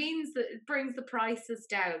 It means that it brings the prices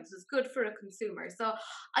down, so it's good for a consumer. So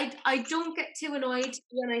I don't get too annoyed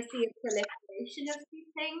when I see a proliferation of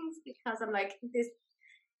these things because I'm like, this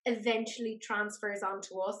eventually transfers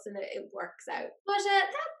onto us and it works out. But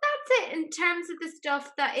that's it in terms of the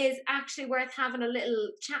stuff that is actually worth having a little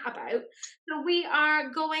chat about. So we are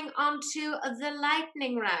going on to the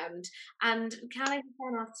lightning round, and Callie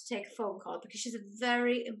has off to take a phone call because she's a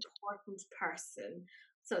very important person.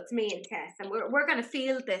 So it's me and Tess, and we're going to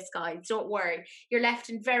field this, guys. Don't worry. You're left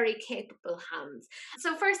in very capable hands.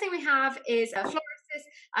 So first thing we have is a Florisis,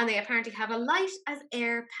 and they apparently have a light as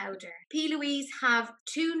air powder. P. Louise have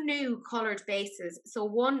two new coloured bases. So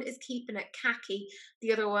one is keeping it khaki,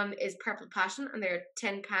 the other one is purple passion, and they're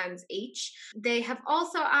 £10 each. They have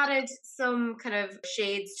also added some kind of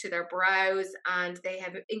shades to their brows, and they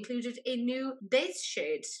have included a new base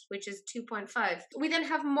shade, which is 2.5. We then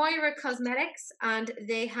have Moira Cosmetics, and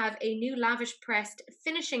they have a new lavish pressed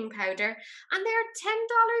finishing powder, and they're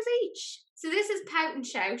 $10 each. So this is Pout and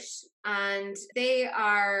Shout, and they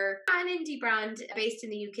are an indie brand based in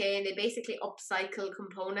the UK, and they basically upcycle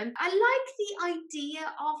components. I like the idea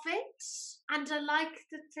of it, and I like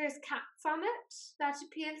that there's cats on it. That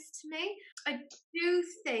appeals to me. I do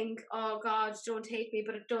think, oh God, don't hate me,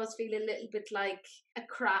 but it does feel a little bit like a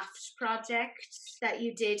craft project that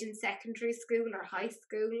you did in secondary school or high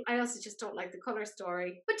school. I also just don't like the colour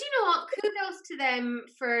story. But do you know what? Kudos to them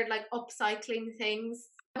for like upcycling things.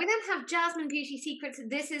 We then have Jasmine Beauty Secrets.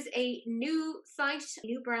 This is a new site,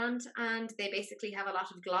 new brand, and they basically have a lot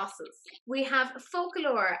of glosses. We have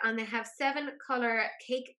Folklore, and they have 7 color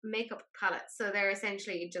cake makeup palettes. So they're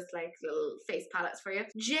essentially just like little face palettes for you.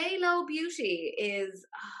 JLo Beauty is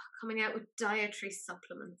coming out with dietary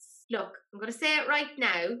supplements. Look, I'm going to say it right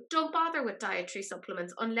now. Don't bother with dietary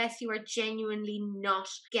supplements unless you are genuinely not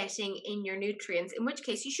getting in your nutrients, in which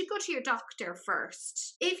case you should go to your doctor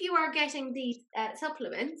first. If you are getting these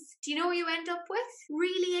supplements, do you know what you end up with?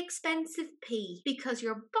 Really expensive pee, because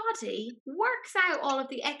your body works out all of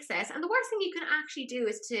the excess, and the worst thing you can actually do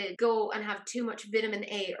is to go and have too much vitamin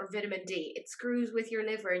A or vitamin D. It screws with your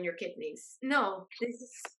liver and your kidneys. No, this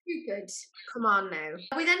is stupid. Come on now.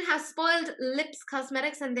 We then have Spoiled Lips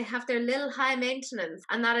Cosmetics, and they have their Little High Maintenance,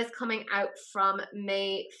 and that is coming out from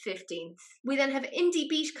May 15th. We then have Indie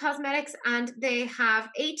Beach Cosmetics, and they have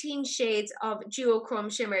 18 shades of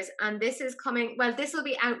duochrome shimmers, and this is coming, well, this will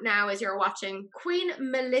be out now as you're watching. Queen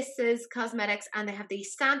Melissa's Cosmetics, and they have the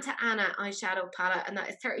Santa Ana eyeshadow palette, and that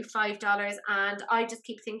is $35, and I just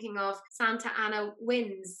keep thinking of Santa Ana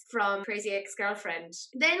Wins from Crazy Ex-Girlfriend.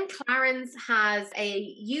 Then Clarins has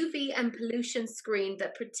a UV and pollution screen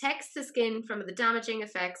that protects the skin from the damaging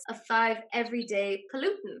effects of 5 everyday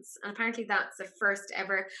pollutants, and apparently that's the first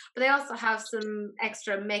ever. But they also have some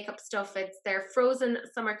extra makeup stuff. It's their Frozen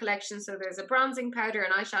Summer collection, so there's a bronzing powder,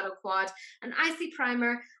 an eyeshadow quad, an icy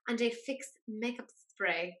primer, and a fixed makeup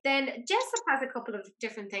spray. Then Jessup has a couple of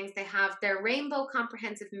different things. They have their Rainbow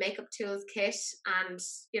Comprehensive Makeup Tools kit, and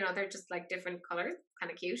you know, they're just like different colors,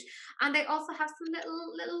 kind of cute. And they also have some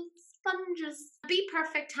little sponges. Be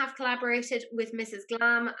Perfect have collaborated with Mrs.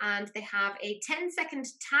 Glam, and they have a 10-second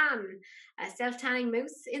tan, a self-tanning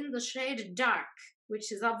mousse in the shade Dark,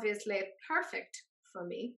 which is obviously perfect for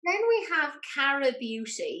me. Then we have Cara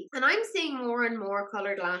Beauty, and I'm seeing more and more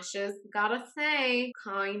coloured lashes, gotta say,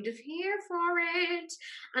 kind of here for it.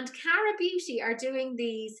 And Cara Beauty are doing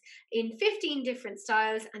these in 15 different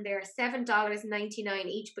styles, and they're $7.99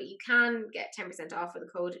 each, but you can get 10% off with the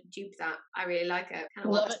code Dupe That. I really like it.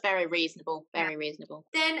 That's very reasonable, very reasonable.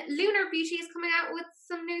 Then Lunar Beauty is coming out with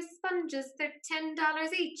some new sponges. They're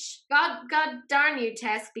 $10 each. God darn you,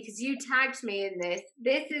 Tess, because you tagged me in this.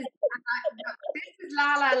 This is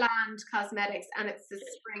La La Land Cosmetics, and it's the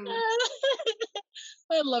spring.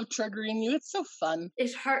 I love triggering you. It's so fun.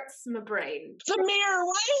 It hurts my brain. It's a mirror.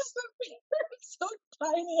 Why is the mirror so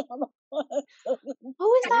tiny on the front?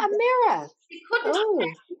 Oh, is that a mirror? They couldn't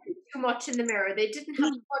too much in the mirror. They didn't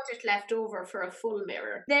have budget left over for a full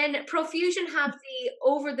mirror. Then Profusion have the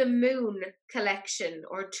Over the Moon collection,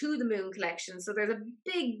 or To the Moon collection. So there's a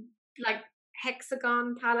big, like,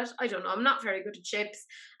 hexagon palette. I don't know, I'm not very good at shapes.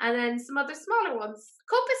 And then some other smaller ones.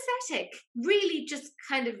 Copacetic really just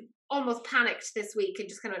kind of almost panicked this week and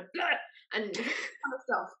just kind of blah, and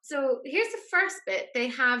stuff. So here's the first bit. They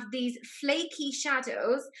have these flaky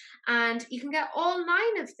shadows, and you can get all 9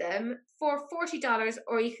 of them for $40,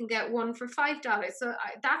 or you can get one for $5. So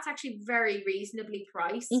that's actually very reasonably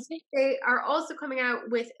priced. They are also coming out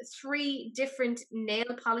with 3 different nail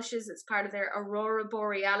polishes as part of their Aurora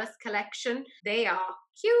Borealis collection. They are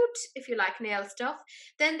cute if you like nail stuff.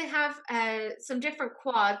 Then they have some different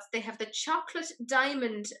quads. They have the Chocolate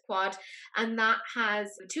Diamond quad, and that has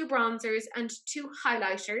 2 bronzers and 2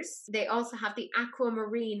 highlighters. They also have the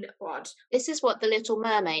Aquamarine quad. This is what the Little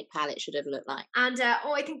Mermaid palette should have looked like. And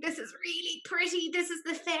I think this is really pretty. This is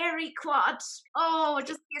the Fairy quad. Oh,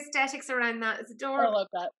 just the aesthetics around that is adorable. I love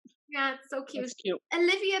that. Yeah, it's so cute. That's cute.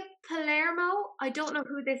 Olivia Palermo, I don't know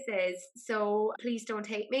who this is, so please don't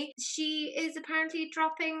hate me. She is apparently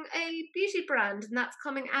dropping a beauty brand, and that's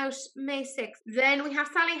coming out May 6th. Then we have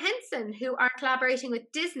Sally Henson, who are collaborating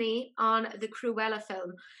with Disney on the Cruella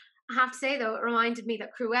film. I have to say, though, it reminded me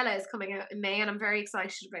that Cruella is coming out in May, and I'm very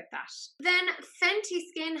excited about that. Then Fenty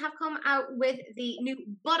Skin have come out with the new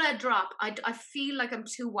Butter Drop. I feel like I'm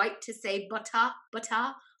too white to say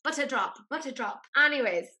butter drop.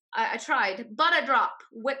 Anyways, I tried Butter Drop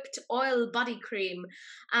whipped oil body cream,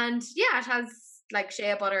 and yeah, it has like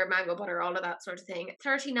shea butter, mango butter, all of that sort of thing.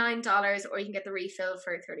 $39, or you can get the refill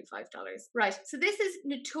for $35. Right, so this is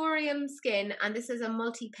Naturium Skin, and this is a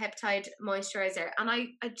multi-peptide moisturizer, and I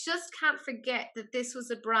just can't forget that this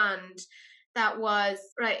was a brand that was,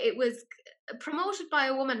 right, it was promoted by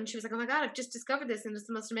a woman, and she was like, oh my god, I've just discovered this and it's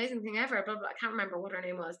the most amazing thing ever, blah, blah. I can't remember what her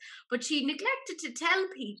name was, but she neglected to tell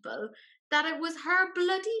people that it was her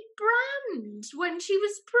bloody brand when she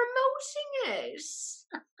was promoting it.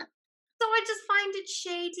 So I just find it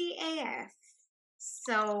shady AF.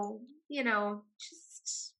 So, you know,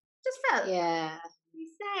 just felt. Yeah.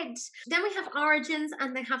 Then we have Origins,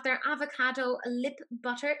 and they have their avocado lip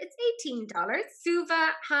butter. It's $18.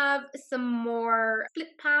 Suva have some more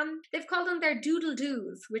split pan. They've called them their doodle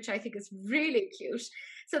doos, which I think is really cute.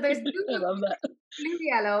 So there's I love that. blue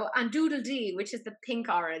yellow and doodle D, which is the pink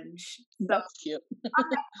orange. That's cute. I'll let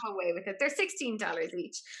them away with it. They're $16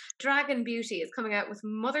 each. Dragon Beauty is coming out with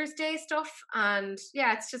Mother's Day stuff, and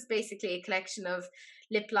yeah, it's just basically a collection of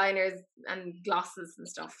lip liners and glosses and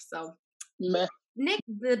stuff. So Meh. Nick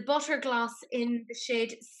the butter gloss in the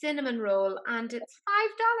shade Cinnamon Roll, and it's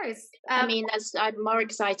 $5. I mean, I'm more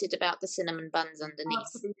excited about the cinnamon buns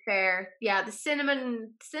underneath. To be fair, yeah, the cinnamon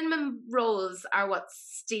rolls are what's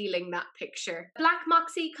stealing that picture. Black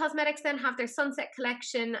Moxie Cosmetics then have their Sunset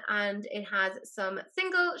collection, and it has some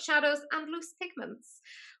single shadows and loose pigments.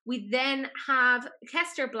 We then have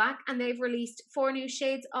Kester Black, and they've released 4 new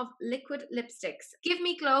shades of liquid lipsticks. Give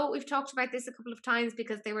Me Glow, we've talked about this a couple of times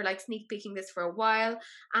because they were like sneak peeking this for a while,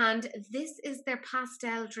 and this is their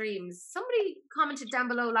Pastel Dreams. Somebody commented down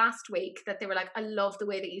below last week that they were like, I love the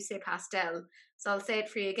way that you say pastel. So I'll say it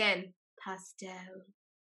for you again. Pastel.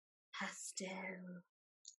 Pastel.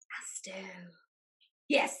 Pastel.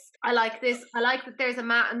 Yes, I like this. I like that there's a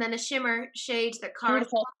matte and then a shimmer shade that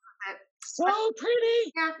corresponds. So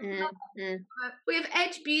pretty. Yeah. We have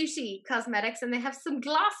Edge Beauty Cosmetics, and they have some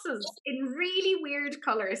glosses in really weird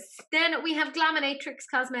colours. Then we have Glaminatrix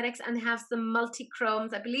Cosmetics, and they have some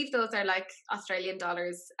multi-chromes. I believe those are like Australian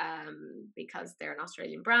dollars because they're an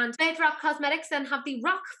Australian brand. Bedrock Cosmetics then have the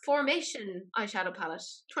Rock Formation eyeshadow palette,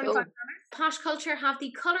 $25. Posh Culture have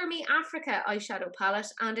the Colour Me Africa eyeshadow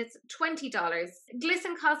palette, and it's $20.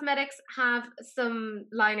 Glisten Cosmetics have some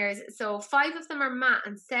liners, so 5 of them are matte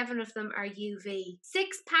and 7 of them are UV.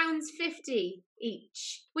 £6.50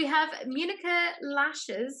 each. We have Munica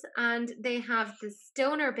Lashes, and they have the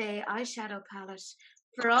Stoner Bay eyeshadow palette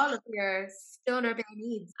for all of your Stoner Bay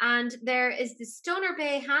needs. And there is the Stoner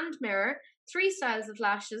Bay hand mirror, 3 styles of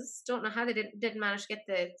lashes. Don't know how they didn't manage to get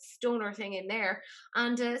the stoner thing in there.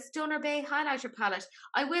 And a Stoner Bay highlighter palette.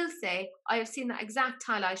 I will say I have seen that exact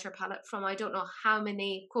highlighter palette from I don't know how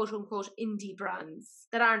many quote unquote indie brands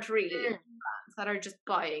that aren't really indie brands, that are just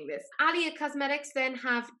buying this. Alia Cosmetics then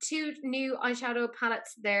have 2 new eyeshadow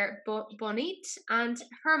palettes. They're Bonite and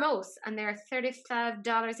Hermos, and they're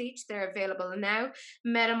 $35 each. They're available now.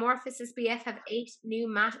 Metamorphosis BF have 8 new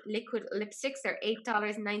matte liquid lipsticks. They're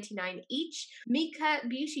 $8.99 each. Mika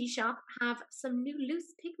Beauty Shop have some new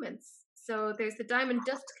loose pigments. So there's the Diamond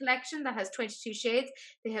Dust collection that has 22 shades.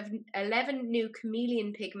 They have 11 new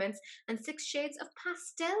chameleon pigments and 6 shades of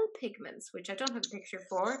pastel pigments, which I don't have a picture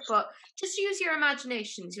for, but just use your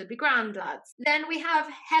imaginations. You'll be grand, lads. Then we have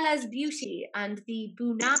Hella's Beauty and the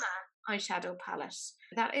Bunama eyeshadow palette.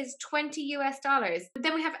 That is $20 US.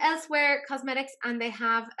 Then we have Elsewhere Cosmetics, and they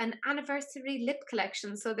have an anniversary lip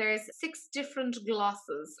collection. So there's 6 different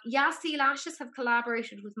glosses. Yassi Lashes have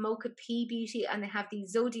collaborated with Mocha P Beauty, and they have the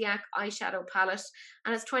Zodiac eyeshadow palette,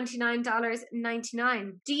 and it's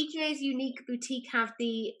 $29.99. DJ's Unique Boutique have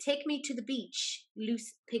the Take Me to the Beach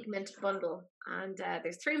loose pigment bundle, and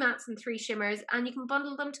there's 3 mattes and 3 shimmers, and you can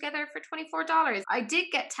bundle them together for $24. I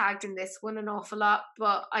did get tagged in this one an awful lot,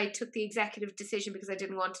 but I took the executive decision because I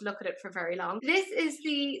didn't want to look at it for very long. This is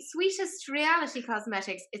the Sweetest Reality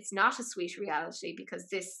Cosmetics. It's not a sweet reality because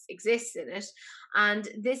this exists in it, and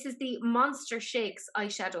this is the Monster Shakes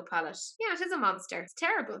eyeshadow palette. Yeah, it is a monster. It's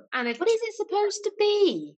terrible. And what is it supposed to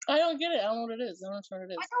be? I don't get it. I don't know what it is. I don't know what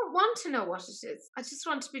it is. I don't want to know what it is. I just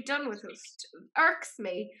want to be done with it. It irks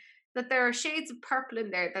me that there are shades of purple in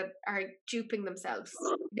there that are duping themselves.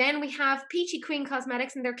 Then we have Peachy Queen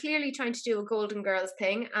Cosmetics, and they're clearly trying to do a Golden Girls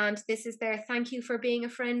thing, and this is their Thank You for Being a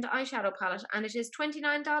Friend eyeshadow palette, and it is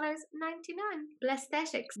 $29.99.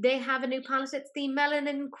 Blessthetics. They have a new palette. It's the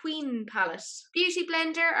Melanin Queen palette. Beauty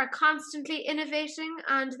Blender are constantly innovating,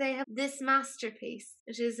 and they have this masterpiece.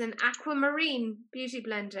 It is an aquamarine beauty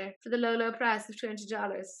blender for the low, low price of $20.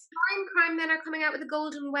 Crime then are coming out with a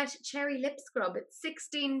Golden Wet Cherry Lip Scrub. It's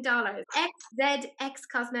 $16. XZX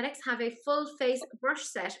Cosmetics have a full face brush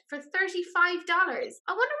set for $35. I wonder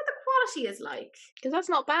what the quality is like. Because that's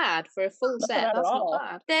not bad for a full set. That's not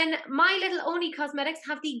bad. Then My Little Oni Cosmetics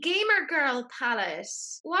have the Gamer Girl palette.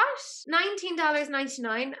 What?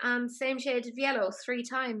 $19.99 and same shade of yellow 3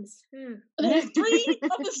 times. There's 3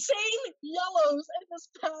 of the same yellows in this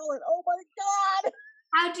palette. Oh my god!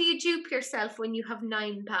 How do you dupe yourself when you have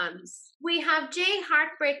 9 pans? We have J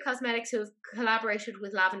Heartbreak Cosmetics, who have collaborated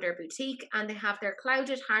with Lavender Boutique, and they have their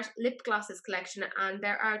Clouded Heart lip glosses collection, and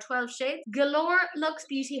there are 12 shades. Galore Luxe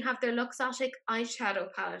Beauty have their Luxotic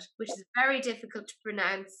eyeshadow palette, which is very difficult to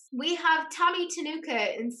pronounce. We have Tommy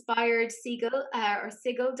Tanuka inspired Seagull, or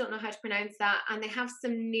Sigil, don't know how to pronounce that, and they have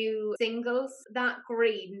some new singles. That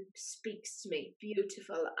green speaks to me,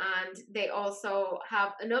 beautiful. And they also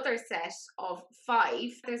have another set of 5.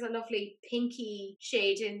 There's a lovely pinky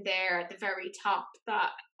shade in there at the very top that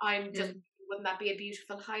I'm just, wouldn't that be a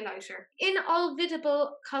beautiful highlighter? In Olvidable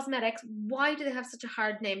Cosmetics, why do they have such a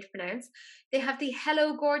hard name to pronounce? They have the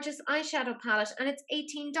Hello Gorgeous eyeshadow palette, and it's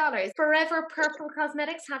 $18. Forever Purple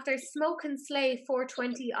Cosmetics have their Smoke and Slay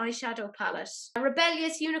 420 eyeshadow palette.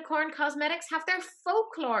 Rebellious Unicorn Cosmetics have their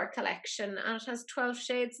Folklore collection, and it has 12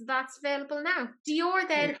 shades. That's available now. Dior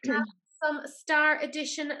then have some Star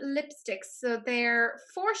Edition lipsticks. So they're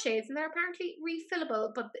 4 shades and they're apparently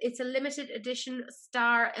refillable, but it's a limited edition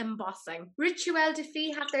star embossing. Rituel de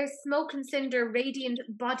Fille have their Smoke and Cinder Radiant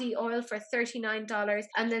Body Oil for $39.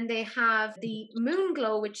 And then they have the Moon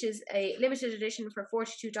Glow, which is a limited edition for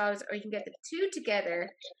 $42, or you can get the 2 together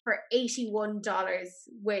for $81,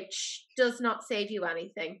 which does not save you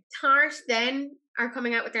anything. Tarte then are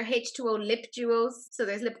coming out with their H2O lip duos. So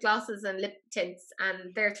there's lip glosses and lip tints,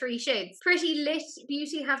 and they're 3 shades. Pretty Lit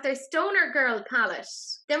Beauty have their Stoner Girl palette.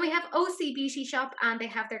 Then we have OC Beauty Shop, and they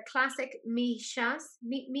have their classic Mijas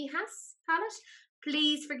palette.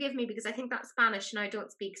 Please forgive me because I think that's Spanish and I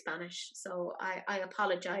don't speak Spanish, so I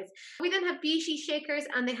apologize. We then have Beauty Shakers,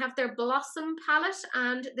 and they have their Blossom palette,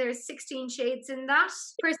 and there's 16 shades in that.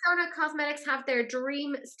 Persona Cosmetics have their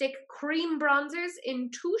Dream Stick cream bronzers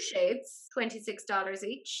in 2 shades, $26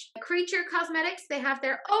 each. Creature Cosmetics, they have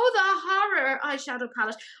their the Horror eyeshadow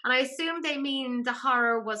palette, and I assume they mean the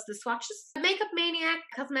horror was the swatches. Makeup Maniac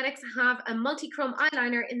Cosmetics have a multi-chrome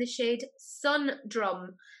eyeliner in the shade Sun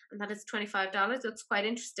Drum, and that is $25. Looks quite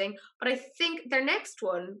interesting. But I think their next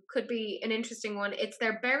one could be an interesting one. It's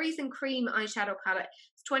their Berries and Cream eyeshadow palette.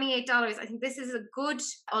 It's $28. I think this is a good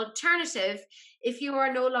alternative if you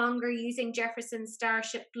are no longer using Jefferson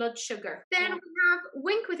Starship Blood Sugar. Then we have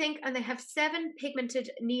Wink with Ink, and they have 7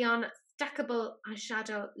 pigmented neon stackable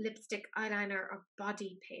eyeshadow, lipstick, eyeliner, or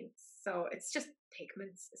body paints. So it's just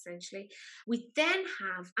pigments, essentially. We then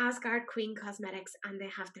have Asgard Queen Cosmetics, and they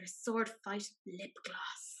have their Sword Fight lip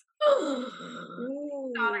gloss.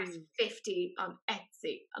 $50 on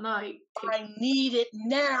Etsy, and I need it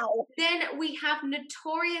now. Then we have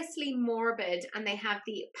Notoriously Morbid, and they have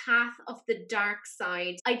the Path of the Dark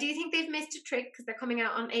Side. I do think they've missed a trick because they're coming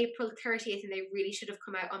out on April 30th, and they really should have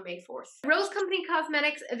come out on May 4th. Rose Company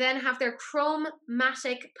Cosmetics then have their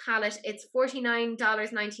Chromatic palette. It's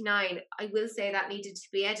 $49.99. I will say that needed to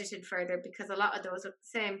be edited further because a lot of those look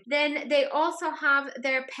the same. Then they also have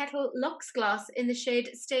their Petal Luxe Gloss in the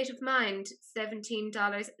shade State of Mind,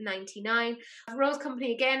 $17.99. Rose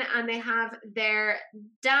Company again, and they have their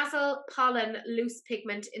Dazzle Pollen Loose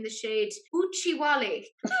Pigment in the shade Uchiwali.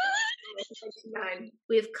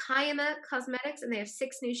 We have Kayama Cosmetics, and they have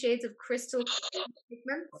 6 new shades of crystal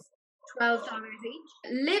pigments. $12 each.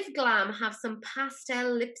 Live Glam have some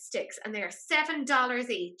pastel lipsticks, and they are $7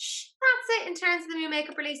 each. That's it in terms of the new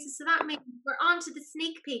makeup releases. So that means we're on to the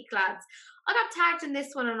sneak peek, lads. I got tagged in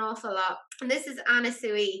this one an awful lot. And this is Anna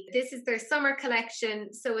Sui. This is their summer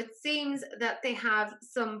collection. So it seems that they have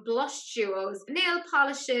some blush duos, nail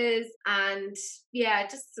polishes, and yeah,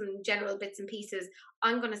 just some general bits and pieces.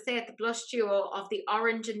 I'm going to say it, the blush duo of the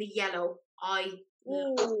orange and the yellow. I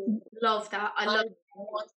love that. I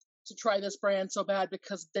want to try this brand so bad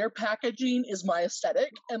because their packaging is my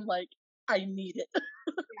aesthetic, and like I need it.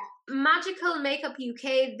 Magical Makeup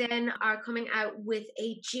UK then are coming out with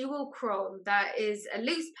a duochrome that is a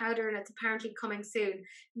loose powder, and it's apparently coming soon.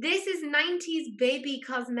 This is 90s Baby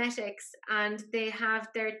Cosmetics, and they have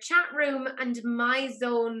their Chat Room and My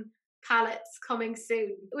Zone palettes coming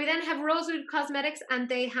soon. We then have Rosewood Cosmetics, and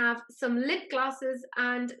they have some lip glosses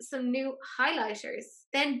and some new highlighters.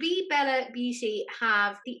 Then Be Bella Beauty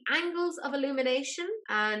have the Angles of Illumination,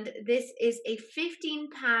 and this is a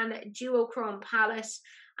 15-pan duochrome palette,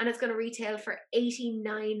 and it's going to retail for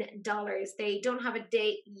 $89. They don't have a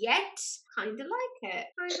date yet. Kind of like it.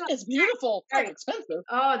 It's beautiful. Very expensive.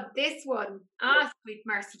 Oh, this one. Sweet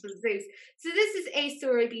merciful Zeus. So this is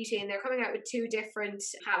Asura Beauty, and they're coming out with 2 different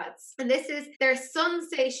palettes. And this is their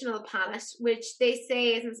Sensational palette, which they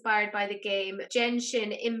say is inspired by the game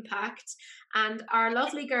Genshin Impact. And our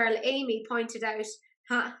lovely girl Amy pointed out,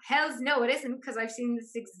 hells no, it isn't, because I've seen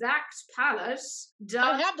this exact palette.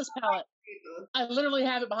 I have this palette. I literally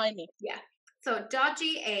have it behind me. Yeah. So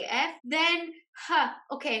dodgy AF. Then,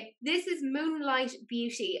 okay, this is Moonlight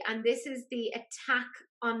Beauty, and this is the Attack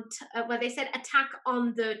on, they said Attack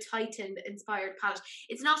on the Titan inspired palette.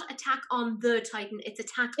 It's not Attack on the Titan, it's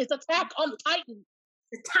Attack on Titan.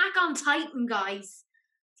 Attack on Titan, guys.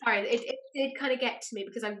 Sorry, it did kind of get to me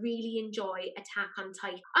because I really enjoy Attack on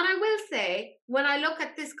Titan. And I will say, when I look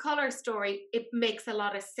at this color story, it makes a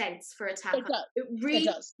lot of sense for Attack on Titan. It really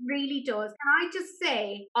does. And I just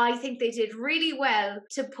say, I think they did really well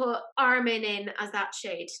to put Armin in as that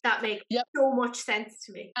shade. That makes so much sense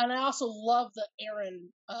to me. And I also love the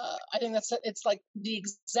Aaron. I think it's like the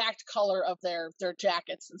exact color of their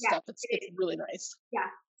jackets and stuff. It's really nice. Yeah.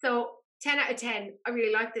 So 10 out of 10. I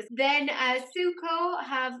really like this. Then Suko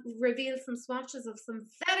have revealed some swatches of some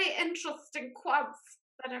very interesting quads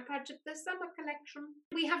that are part of the summer collection.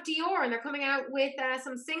 We have Dior, and they're coming out with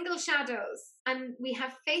some single shadows. And we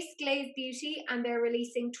have Face Glaze Beauty, and they're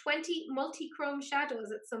releasing 20 multi-chrome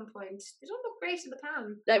shadows at some point. They don't look great in the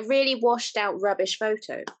pan. Like really washed out rubbish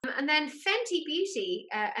photo. And then Fenty Beauty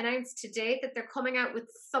announced today that they're coming out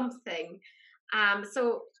with something.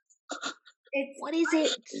 So what is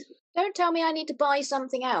it? Don't tell me I need to buy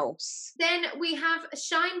something else. Then we have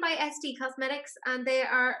Shine by SD Cosmetics, and they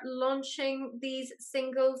are launching these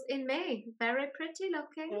singles in May. Very pretty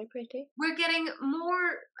looking. Very pretty. We're getting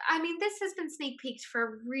more. I mean, this has been sneak peeked for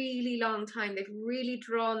a really long time. They've really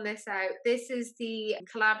drawn this out. This is the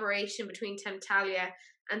collaboration between Temptalia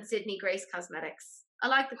and Sydney Grace Cosmetics. I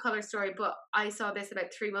like the color story, but I saw this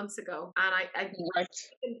about 3 months ago, and I didn't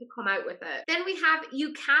to come out with it. Then we have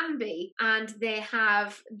You Can Be, and they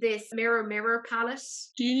have this Mirror palette.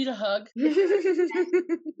 Do you need a hug? Because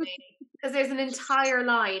there's an entire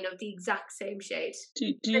line of the exact same shade.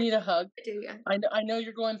 Do you need a hug? I do, yeah. I know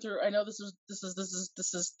you're going through. I know this is.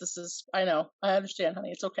 I know. I understand, honey.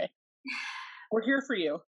 It's okay. We're here for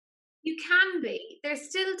you. You Can Be. There's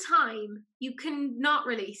still time. You can not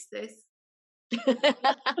release this. Please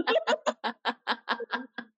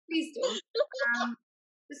don't.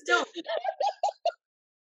 Just don't.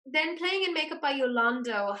 Then Playing in Makeup by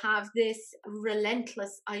Yolando have this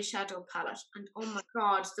Relentless eyeshadow palette, and oh my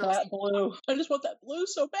god, that blue! I just want that blue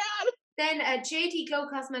so bad. Then JD Glow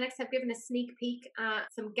Cosmetics have given a sneak peek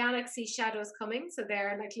at some Galaxy shadows coming, so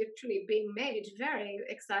they're like literally being made. Very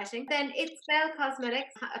exciting. Then It's Belle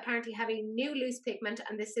Cosmetics apparently have a new loose pigment,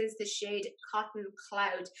 and this is the shade Cotton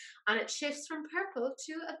Cloud, and it shifts from purple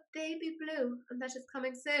to a baby blue, and that is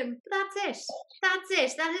coming soon. But that's it. That's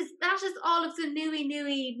it. That is all of the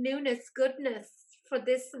newness goodness for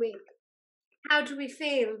this week. How do we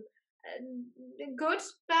feel? Good,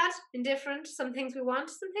 bad, indifferent. Some things we want,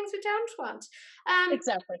 some things we don't want.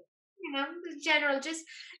 Exactly. You know, the general, just,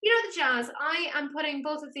 you know, the jazz. I am putting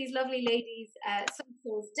both of these lovely ladies'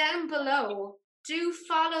 socials down below. Do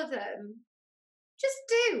follow them. Just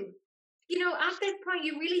do. You know, at this point,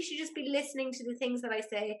 you really should just be listening to the things that I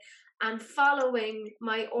say and following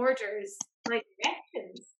my orders, my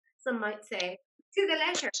directions, some might say, to the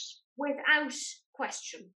letter without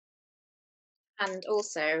question. And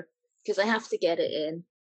also, because I have to get it in.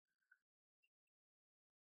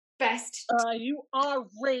 Best. You are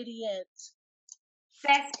radiant.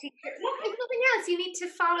 Best t-shirt. Look, if nothing else, you need to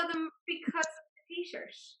follow them because of the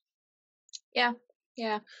t-shirt. Yeah.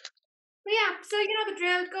 But yeah, so you know the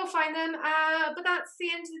drill. Go find them. But that's the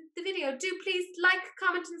end of the video. Do please like,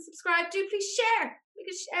 comment, and subscribe. Do please share,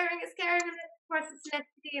 because sharing is caring. And of course, it's an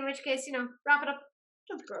FTD, in which case, you know, wrap it up.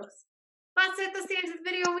 Don't be gross. That's it. That's the end of the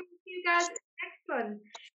video. We'll see you guys in the next one.